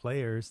jazz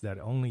players that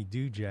only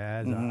do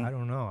jazz. Mm-hmm. I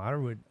don't know.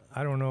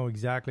 I don't know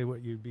exactly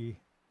what you'd be.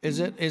 Is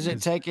it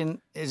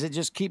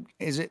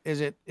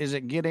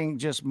getting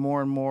just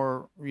more and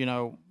more,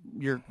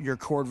 your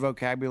chord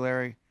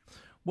vocabulary?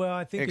 Well,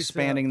 I think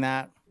expanding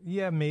that.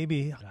 Yeah,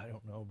 maybe. I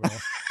don't know, bro.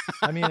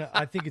 I mean,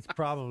 I think it's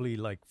probably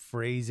like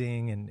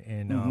phrasing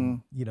and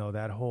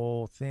that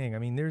whole thing. I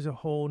mean, there's a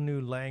whole new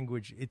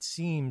language. It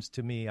seems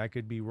to me, I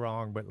could be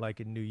wrong, but like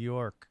in New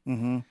York,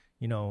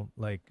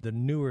 like the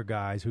newer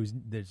guys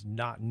that's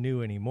not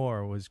new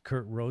anymore was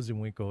Kurt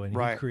Rosenwinkel, and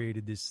he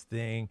created this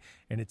thing,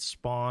 and it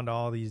spawned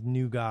all these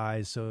new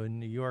guys. So in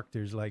New York,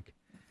 there's like,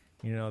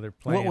 they're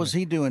playing. What was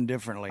he doing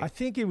differently? I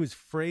think it was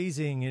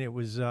phrasing, and it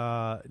was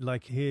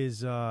like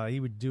his. He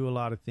would do a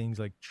lot of things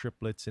like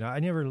triplets, and I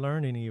never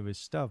learned any of his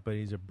stuff. But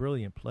he's a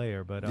brilliant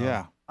player. But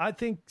I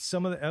think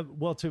some of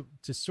the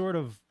to sort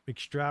of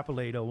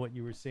extrapolate on what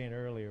you were saying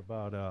earlier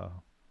about.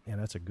 Yeah,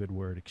 that's a good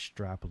word,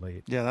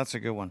 extrapolate. Yeah, that's a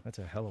good one. That's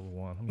a hell of a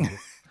one.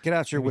 Get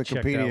out your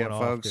Wikipedia,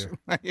 folks.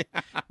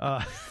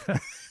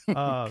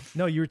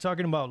 No, you were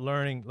talking about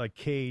learning like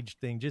cage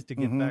thing. Just to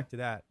get back to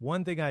that,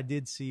 one thing I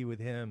did see with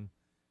him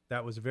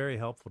that was very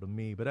helpful to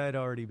me, but I had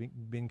already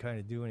been kind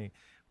of doing it.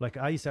 Like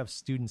I used to have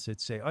students that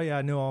say, "Oh yeah,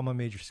 I know all my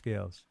major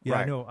scales. Yeah,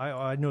 I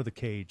know the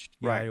caged.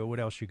 Yeah, right. What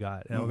else you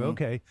got?" And I'll go,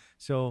 "Okay,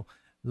 so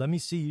let me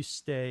see you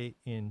stay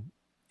in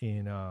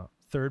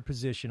third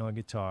position on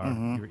guitar,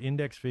 your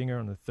index finger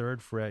on the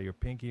 3rd fret, your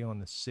pinky on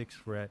the 6th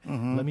fret.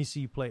 Let me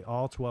see you play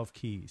all 12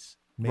 keys,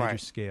 major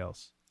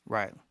scales.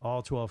 Right.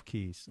 All 12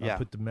 keys. Yeah. I'll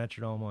put the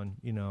metronome on,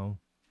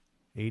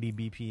 80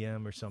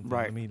 BPM or something.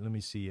 Right. Let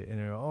me see it. And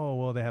they're, oh,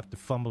 well, they have to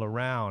fumble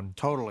around.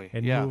 Totally.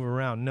 And move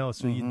around. No,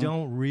 so you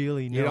don't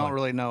really know. You don't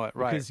really know it,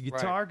 right. Because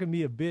guitar can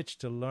be a bitch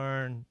to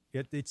learn.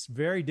 It's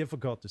very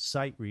difficult to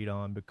sight read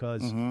on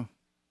because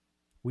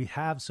we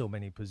have so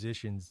many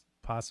positions,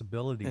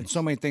 possibilities, and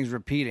so many things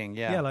repeating.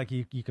 Like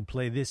you can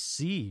play this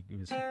C,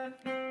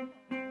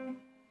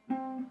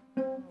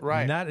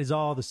 right, and that is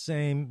all the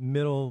same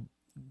middle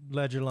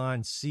ledger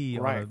line C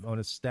on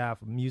a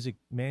staff of music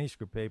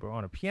manuscript paper.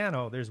 On a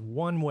piano, there's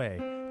one way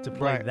to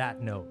play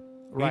that note.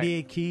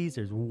 88 keys,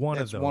 there's one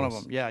of those. One of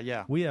them.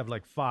 Yeah We have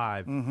like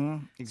 5.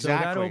 Exactly. So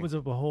that opens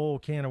up a whole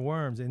can of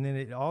worms, and then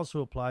it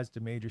also applies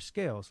to major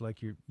scales,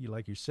 like you're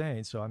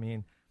saying. So I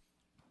mean,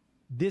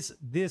 This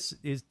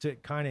is to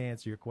kind of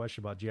answer your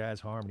question about jazz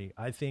harmony.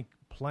 I think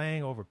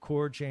playing over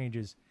chord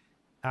changes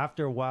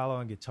after a while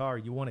on guitar,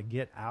 you want to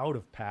get out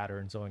of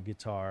patterns on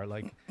guitar,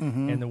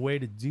 and the way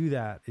to do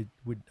that,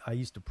 I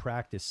used to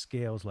practice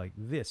scales like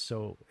this,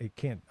 so it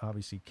can't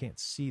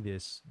see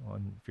this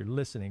if you're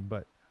listening,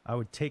 but I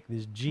would take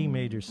this G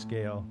major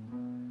scale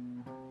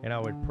and I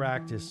would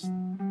practice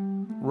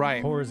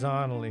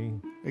horizontally.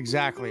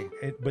 Exactly.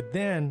 But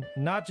then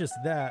not just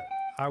that.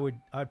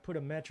 I'd put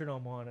a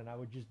metronome on and I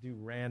would just do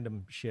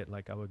random shit.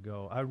 Like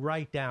I'd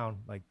write down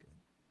like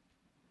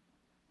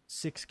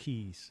 6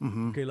 keys.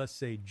 Okay, let's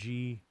say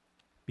G,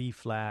 B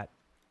flat,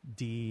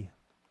 D,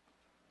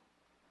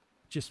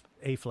 just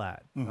A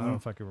flat. I don't know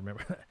if I can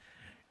remember that.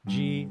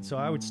 G, so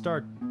I would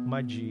start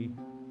my G.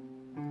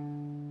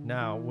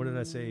 Now, what did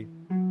I say?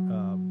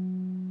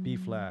 B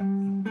flat.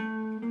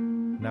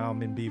 Now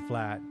I'm in B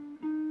flat.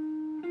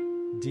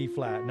 D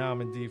flat. Now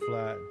I'm in D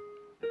flat.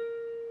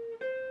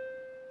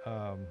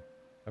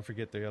 I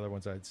forget the other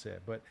ones I'd say,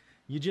 but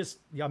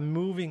I'm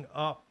moving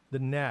up the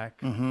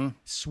neck,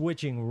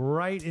 switching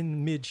right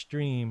in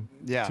midstream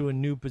to a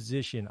new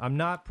position. I'm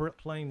not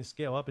playing the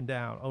scale up and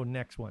down. Oh,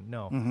 next one.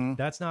 No,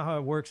 that's not how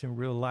it works in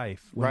real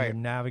life when you're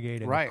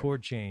navigating a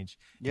chord change.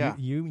 Yeah.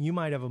 You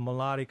might have a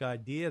melodic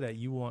idea that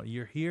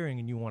you're hearing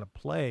and you want to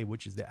play,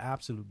 which is the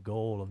absolute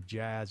goal of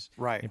jazz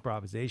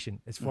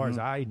improvisation, as far as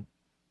I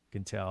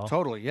can tell.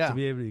 Totally, yeah. To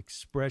be able to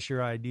express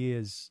your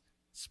ideas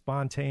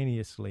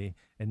spontaneously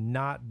and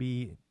not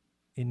be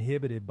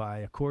inhibited by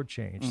a chord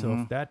change. So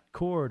if that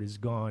chord is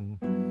gone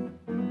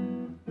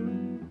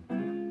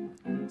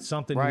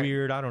something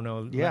weird, I don't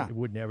know,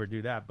 would never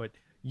do that, but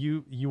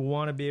you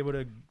want to be able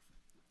to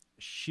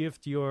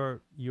shift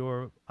your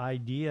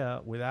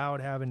idea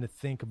without having to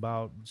think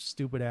about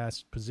stupid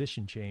ass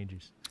position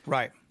changes.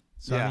 Right.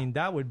 So I mean,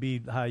 that would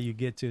be how you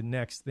get to the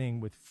next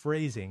thing with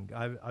phrasing.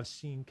 I've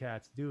seen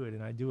cats do it,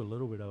 and I do a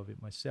little bit of it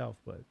myself,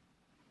 but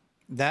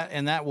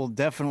that will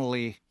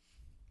definitely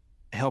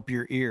help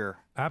your ear.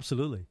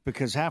 Absolutely.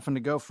 Because having to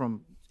go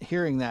from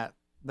hearing that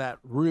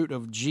root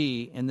of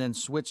G and then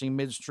switching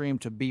midstream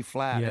to B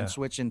flat and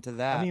switching to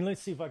that. I mean,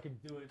 let's see if I can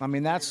do it. I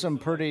mean, that's some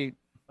pretty.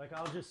 Like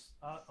I don't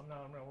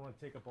want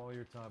to take up all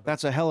your time.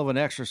 That's a hell of an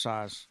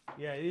exercise.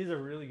 Yeah, it is a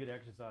really good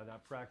exercise. I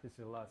practice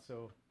it a lot.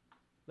 So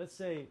let's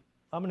say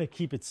I'm going to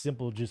keep it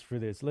simple just for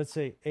this. Let's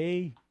say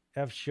A,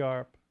 F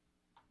sharp,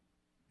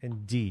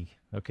 and D.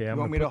 Okay. You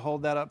want me to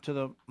hold that up to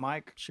the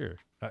mic? Sure.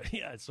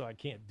 Yeah, so I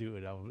can't do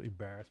it. I'll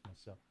embarrass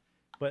myself.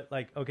 But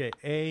like, okay,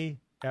 A,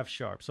 F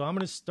sharp. So I'm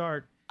going to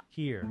start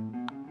here.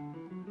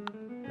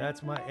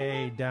 That's my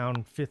A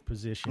down 5th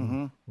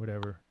position,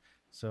 whatever.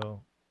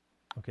 So,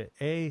 okay,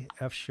 A,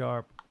 F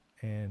sharp,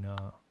 and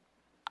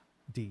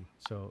D.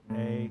 So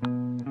A.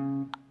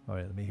 All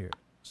right, let me hear it.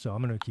 So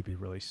I'm going to keep it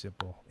really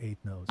simple. 8th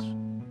notes.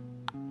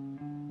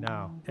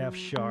 Now, F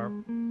sharp,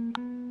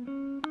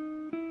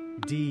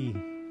 D.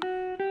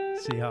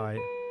 See how I...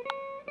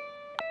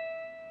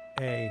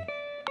 A,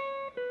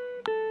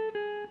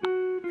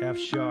 F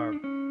sharp,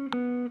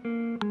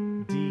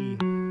 D.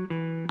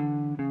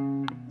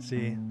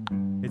 See,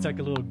 it's like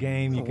a little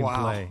game you can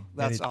play.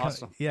 That's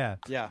awesome. Yeah.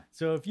 Yeah.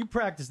 So if you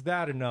practice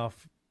that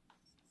enough,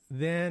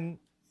 then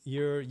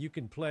you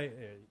can play.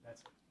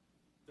 That's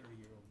a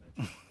 30-year-old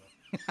mention.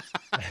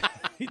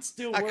 It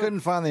still works. I couldn't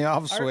find the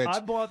off switch.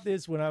 I bought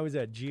this when I was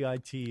at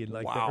GIT in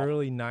like the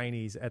early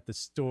 90s at the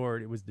store.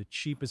 It was the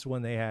cheapest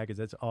one they had because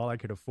that's all I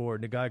could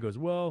afford. And the guy goes,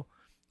 well,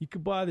 you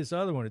could buy this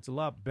other one. It's a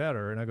lot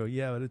better. And I go,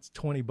 yeah, but it's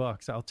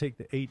 $20. I'll take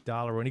the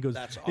 $8 one. He goes,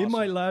 that's awesome. It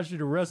might last you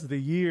the rest of the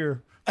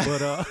year,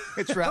 but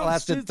it's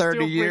lasted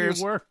 30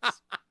 years.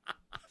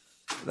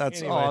 That's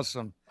anyway,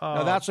 awesome.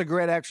 No, that's a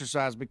great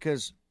exercise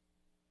because,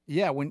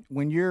 yeah,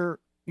 when you're,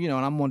 and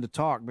I'm one to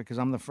talk because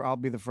I'll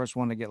be the first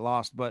one to get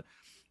lost. But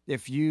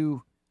if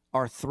you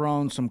are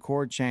thrown some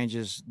chord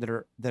changes that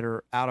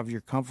are out of your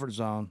comfort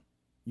zone,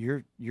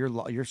 you're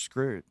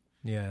screwed.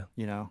 Yeah.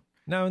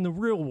 Now in the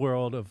real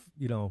world of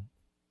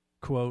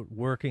quote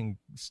working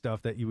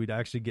stuff that you would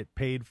actually get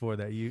paid for,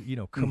 that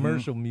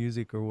commercial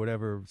music or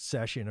whatever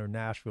session or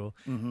Nashville,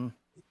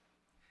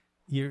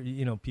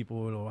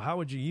 people will, how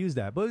would you use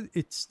that? But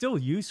it's still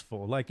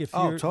useful. Like if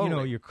you're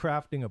totally. You're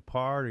crafting a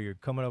part or you're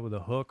coming up with a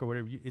hook or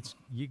whatever,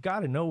 you got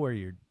to know where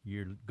you're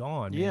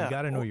going. Yeah, you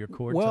got to know your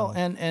chord well,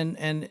 tone.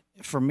 and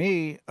for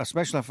me,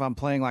 especially if I'm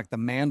playing like the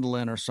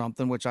mandolin or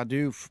something, which I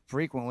do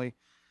frequently,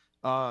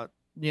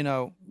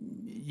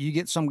 you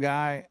get some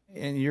guy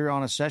and you're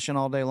on a session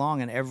all day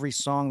long, and every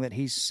song that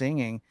he's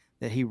singing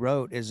that he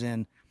wrote is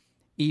in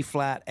E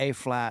flat, A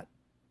flat,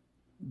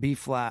 B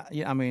flat.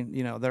 Yeah, I mean,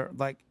 they're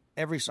like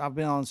I've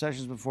been on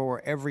sessions before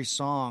where every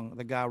song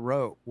the guy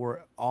wrote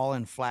were all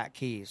in flat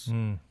keys.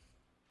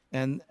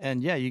 And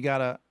yeah, you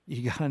gotta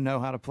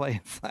know how to play in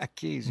flat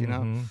keys,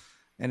 and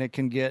it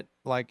can get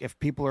like if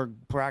people are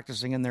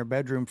practicing in their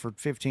bedroom for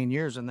 15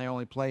 years and they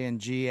only play in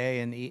G, A,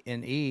 and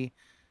E,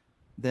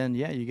 then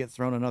yeah, you get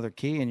thrown another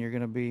key and you're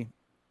going to be,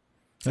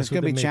 it's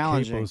going to be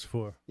challenging.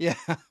 For. Yeah.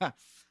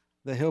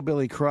 The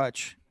hillbilly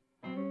crutch.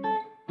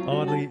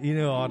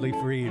 Audley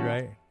Freed,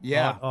 right?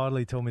 Yeah.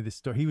 Audley told me this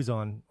story. He was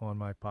on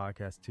my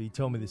podcast too. He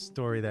told me this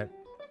story that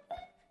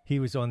he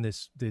was on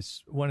this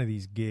one of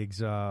these gigs,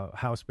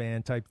 house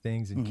band type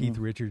things, and Keith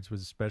Richards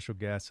was a special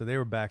guest. So they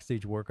were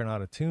backstage working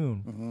on a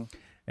tune,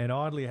 and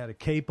Audley had a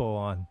capo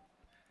on,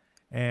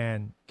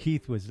 and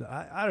Keith was,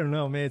 I don't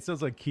know, man. It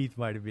sounds like Keith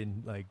might have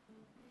been like,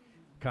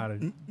 kind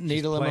of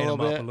needle him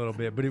a little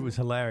bit, but it was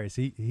hilarious.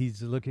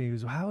 He's looking. He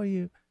goes, "How are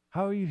you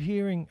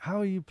hearing? How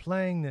are you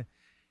playing the?"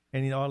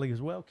 And Audley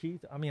goes, "Well,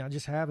 Keith, I mean, I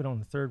just have it on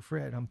the 3rd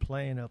fret. I'm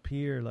playing up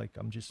here, like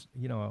I'm just,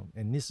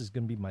 and this is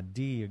gonna be my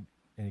D, and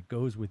it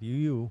goes with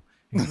you."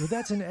 And he goes, "Well,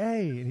 that's an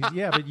A." And he's,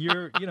 "Yeah, but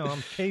you're,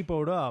 I'm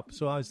capoed up,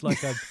 so I was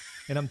like,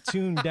 and I'm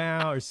tuned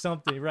down or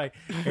something, right?"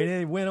 And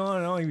then it went on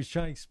and on. He was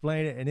trying to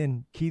explain it, and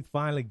then Keith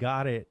finally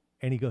got it,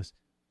 and he goes,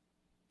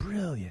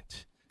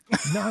 "Brilliant.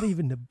 Not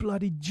even the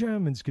bloody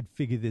Germans could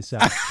figure this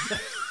out."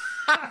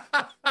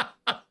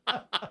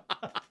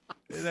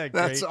 Isn't that great?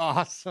 That's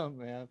awesome,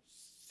 man.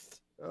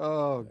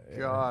 Oh,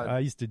 God.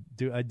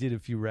 I did a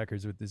few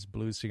records with this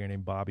blues singer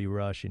named Bobby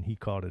Rush, and he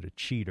called it a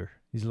cheater.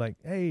 He's like,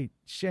 "Hey,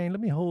 Shane, let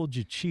me hold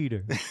you,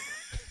 cheater."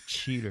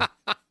 Cheater.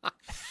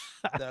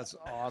 That's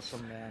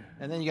awesome, man.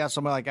 And then you got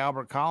somebody like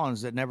Albert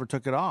Collins that never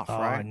took it off,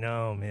 right? I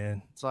know,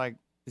 man. It's like,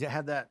 it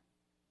had that,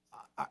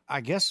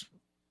 I guess,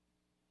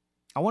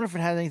 I wonder if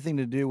it had anything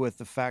to do with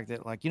the fact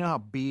that, like, how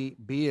B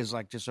is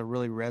like just a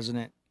really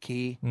resonant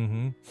key.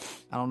 I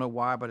don't know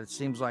why, but it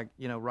seems like,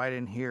 right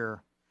in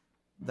here,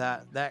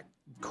 that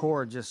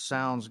chord just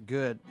sounds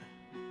good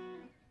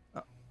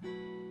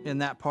in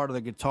that part of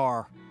the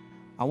guitar.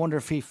 I wonder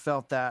if he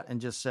felt that and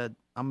just said,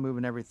 "I'm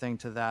moving everything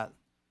to that."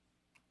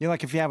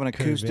 Like if you have an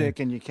acoustic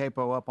and you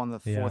capo up on the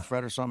 4th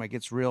fret or something, it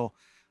gets real,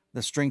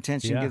 the string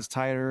tension gets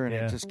tighter and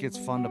it just gets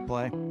fun to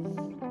play. I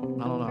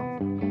don't know.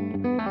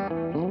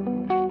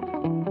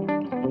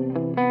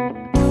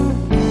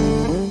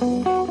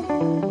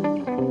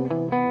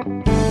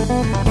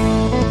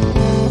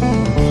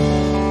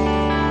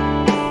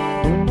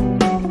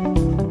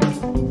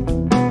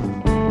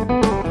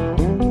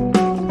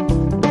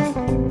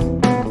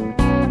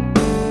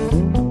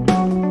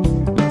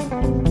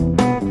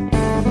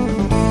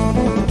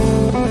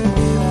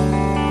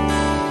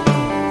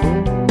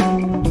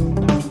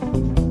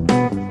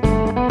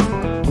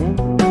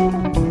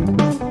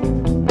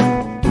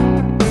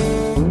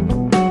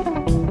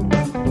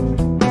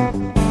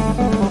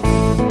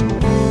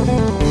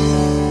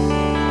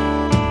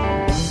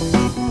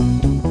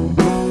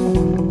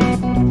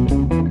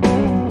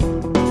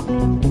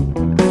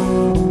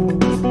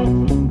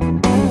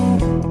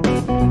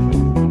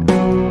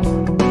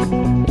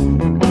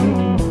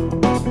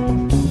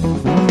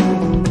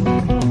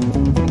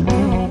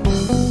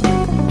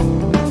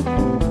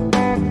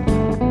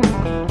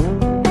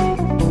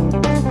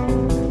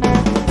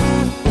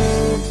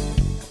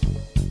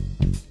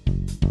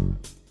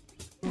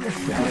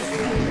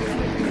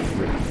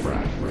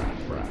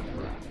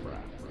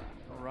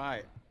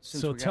 right.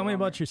 So tell me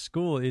about your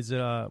school. Is it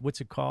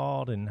what's it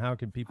called, and how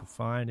can people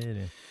find it?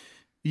 And...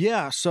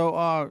 Yeah, so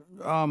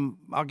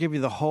I'll give you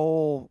the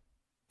whole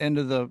end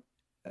of the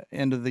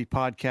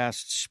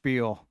podcast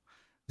spiel.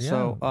 Yeah,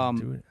 so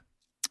do it.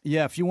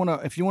 Yeah, if you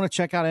wanna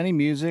check out any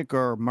music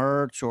or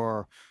merch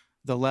or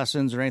the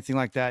lessons or anything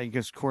like that, you can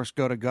of course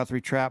go to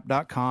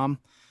GuthrieTrapp.com,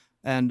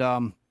 and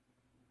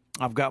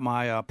I've got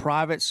my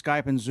private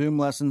Skype and Zoom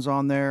lessons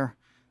on there.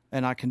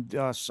 And I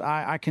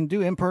can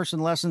do in-person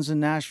lessons in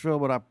Nashville,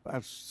 but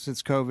I've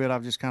since COVID,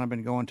 I've just kind of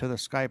been going to the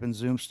Skype and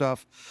Zoom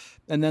stuff.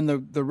 And then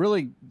the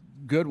really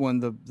good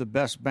one, the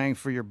best bang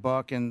for your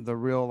buck, and the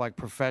real like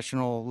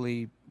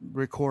professionally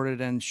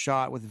recorded and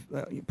shot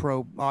with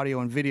pro audio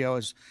and video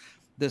is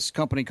this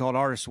company called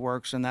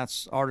ArtistWorks, and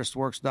that's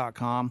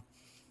artistworks.com.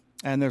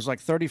 And there's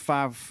like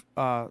 35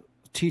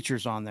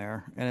 teachers on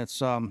there, and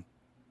it's I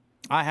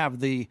have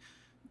the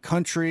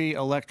country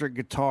electric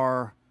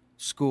guitar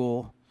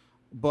school.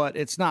 But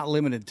it's not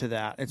limited to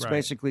that. It's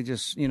basically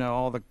just,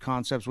 all the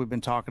concepts we've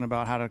been talking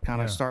about, how to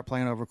kind of start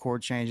playing over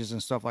chord changes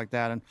and stuff like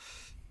that.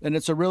 And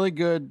it's a really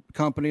good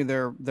company.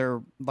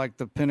 They're like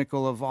the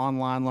pinnacle of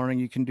online learning.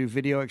 You can do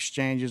video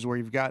exchanges where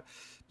you've got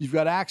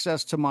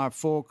access to my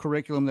full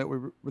curriculum that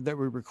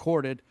we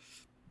recorded,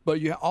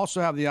 but you also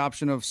have the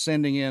option of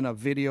sending in a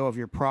video of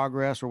your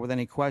progress or with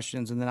any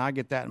questions, and then I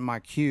get that in my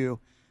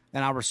queue,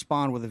 and I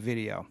respond with a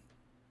video.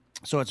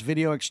 So it's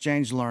video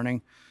exchange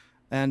learning.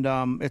 And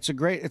it's a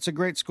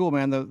great school,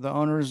 man. The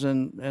owners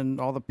and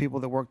all the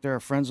people that work there are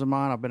friends of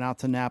mine. I've been out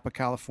to Napa,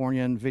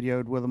 California, and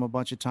videoed with them a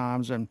bunch of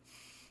times. And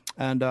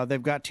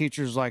they've got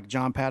teachers like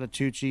John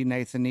Patitucci,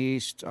 Nathan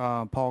East,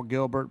 Paul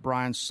Gilbert,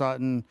 Brian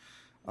Sutton,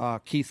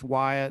 Keith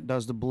Wyatt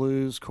does the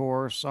blues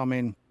course. I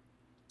mean,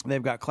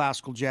 they've got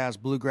classical, jazz,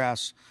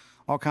 bluegrass,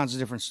 all kinds of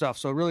different stuff.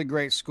 So really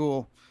great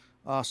school.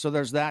 So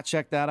there's that.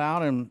 Check that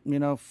out, and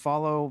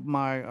follow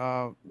my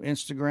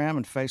Instagram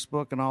and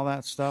Facebook and all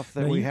that stuff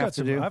that we have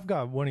to do. I've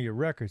got one of your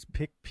records,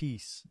 Pick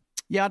Peace.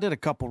 Yeah, I did a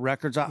couple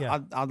records.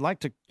 I'd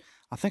like to.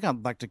 I think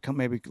I'd like to come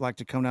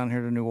down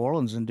here to New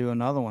Orleans and do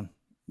another one,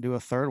 do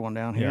a third one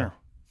down here.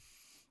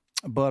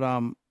 But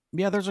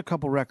there's a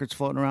couple records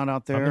floating around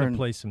out there. I'm gonna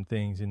play some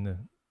things in the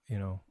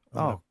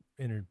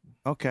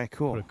Okay,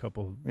 cool. Put a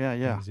couple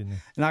things in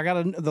there. And I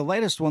got the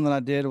latest one that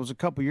I did. It was a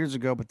couple years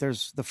ago, but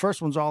there's the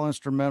first one's all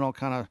instrumental,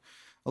 kind of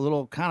a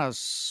little kind of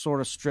sort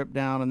of stripped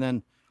down, and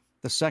then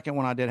the second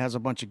one I did has a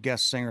bunch of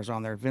guest singers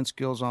on there. Vince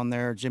Gill's on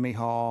there, Jimmy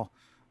Hall,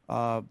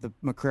 the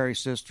McCrary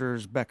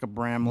sisters, Becca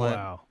Bramlett.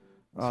 Wow.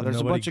 So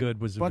there's a bunch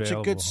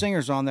of good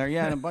singers on there,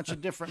 and a bunch of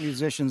different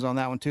musicians on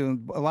that one too,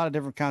 and a lot of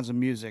different kinds of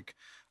music.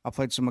 I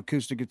played some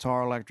acoustic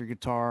guitar, electric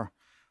guitar.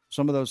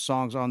 Some of those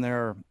songs on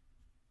there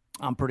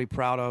I'm pretty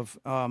proud of.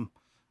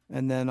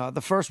 And then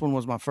the first one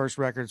was my first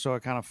record, so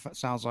it kind of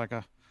sounds like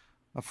a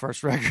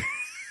first record.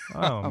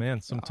 Oh,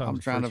 man,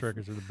 sometimes first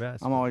records are the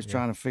best. I'm always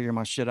trying to figure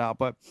my shit out.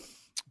 But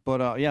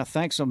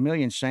thanks a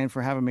million, Shane,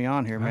 for having me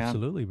on here, man.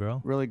 Absolutely,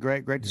 bro. Really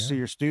great to see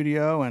your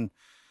studio. And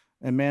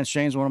man,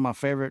 Shane's one of my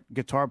favorite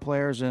guitar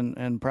players,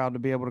 and proud to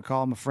be able to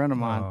call him a friend of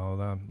mine.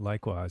 Oh,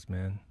 likewise,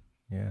 man.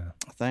 Yeah.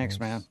 Thanks,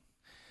 man.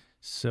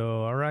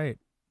 So, all right.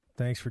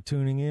 Thanks for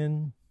tuning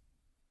in.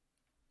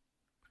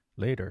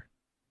 Later.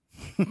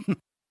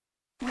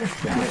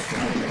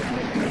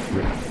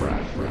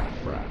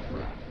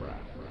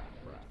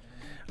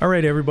 All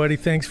right, everybody.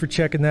 Thanks for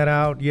checking that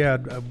out. Yeah,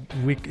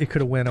 it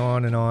could have went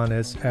on and on,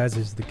 as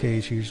is the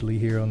case usually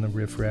here on the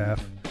Riff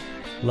Raff.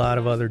 A lot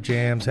of other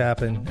jams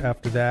happen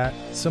after that,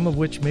 some of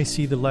which may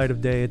see the light of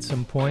day at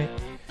some point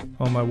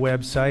on my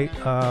website.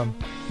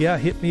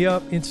 Hit me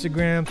up,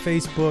 Instagram,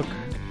 Facebook.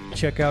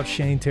 Check out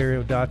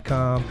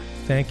ShaneTheriot.com.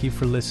 Thank you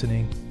for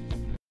listening.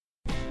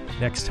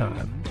 Next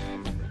time.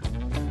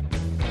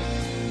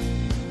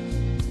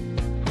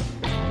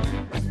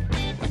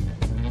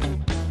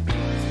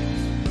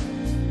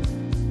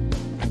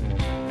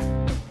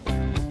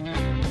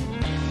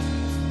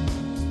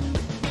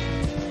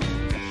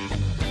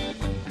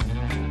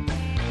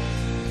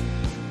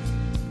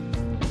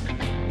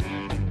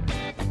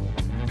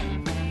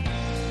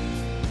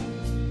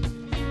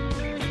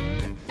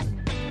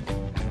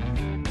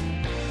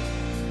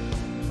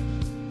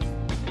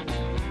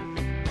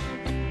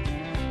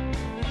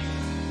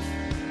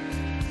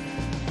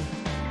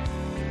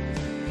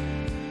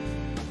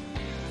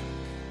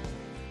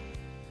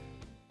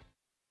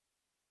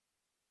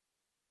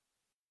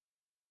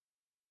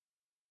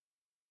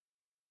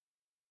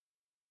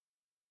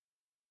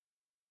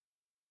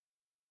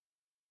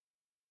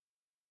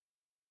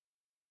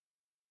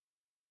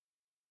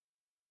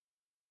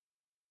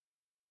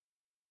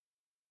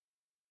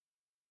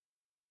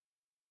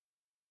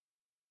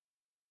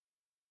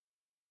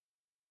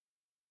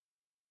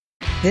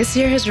 This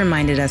year has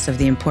reminded us of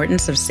the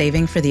importance of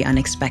saving for the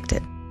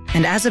unexpected.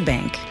 And as a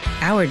bank,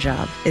 our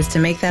job is to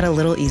make that a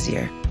little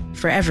easier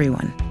for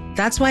everyone.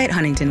 That's why at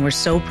Huntington, we're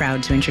so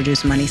proud to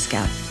introduce Money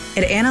Scout.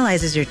 It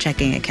analyzes your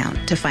checking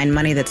account to find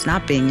money that's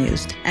not being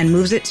used and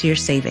moves it to your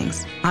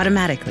savings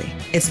automatically.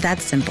 It's that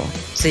simple,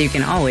 so you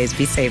can always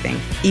be saving,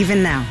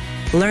 even now.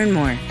 Learn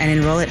more and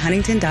enroll at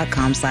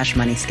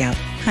huntington.com/moneyscout.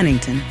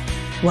 Huntington.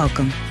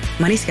 Welcome.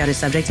 Money Scout is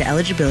subject to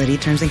eligibility,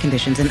 terms and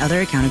conditions, and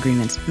other account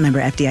agreements.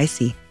 Member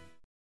FDIC.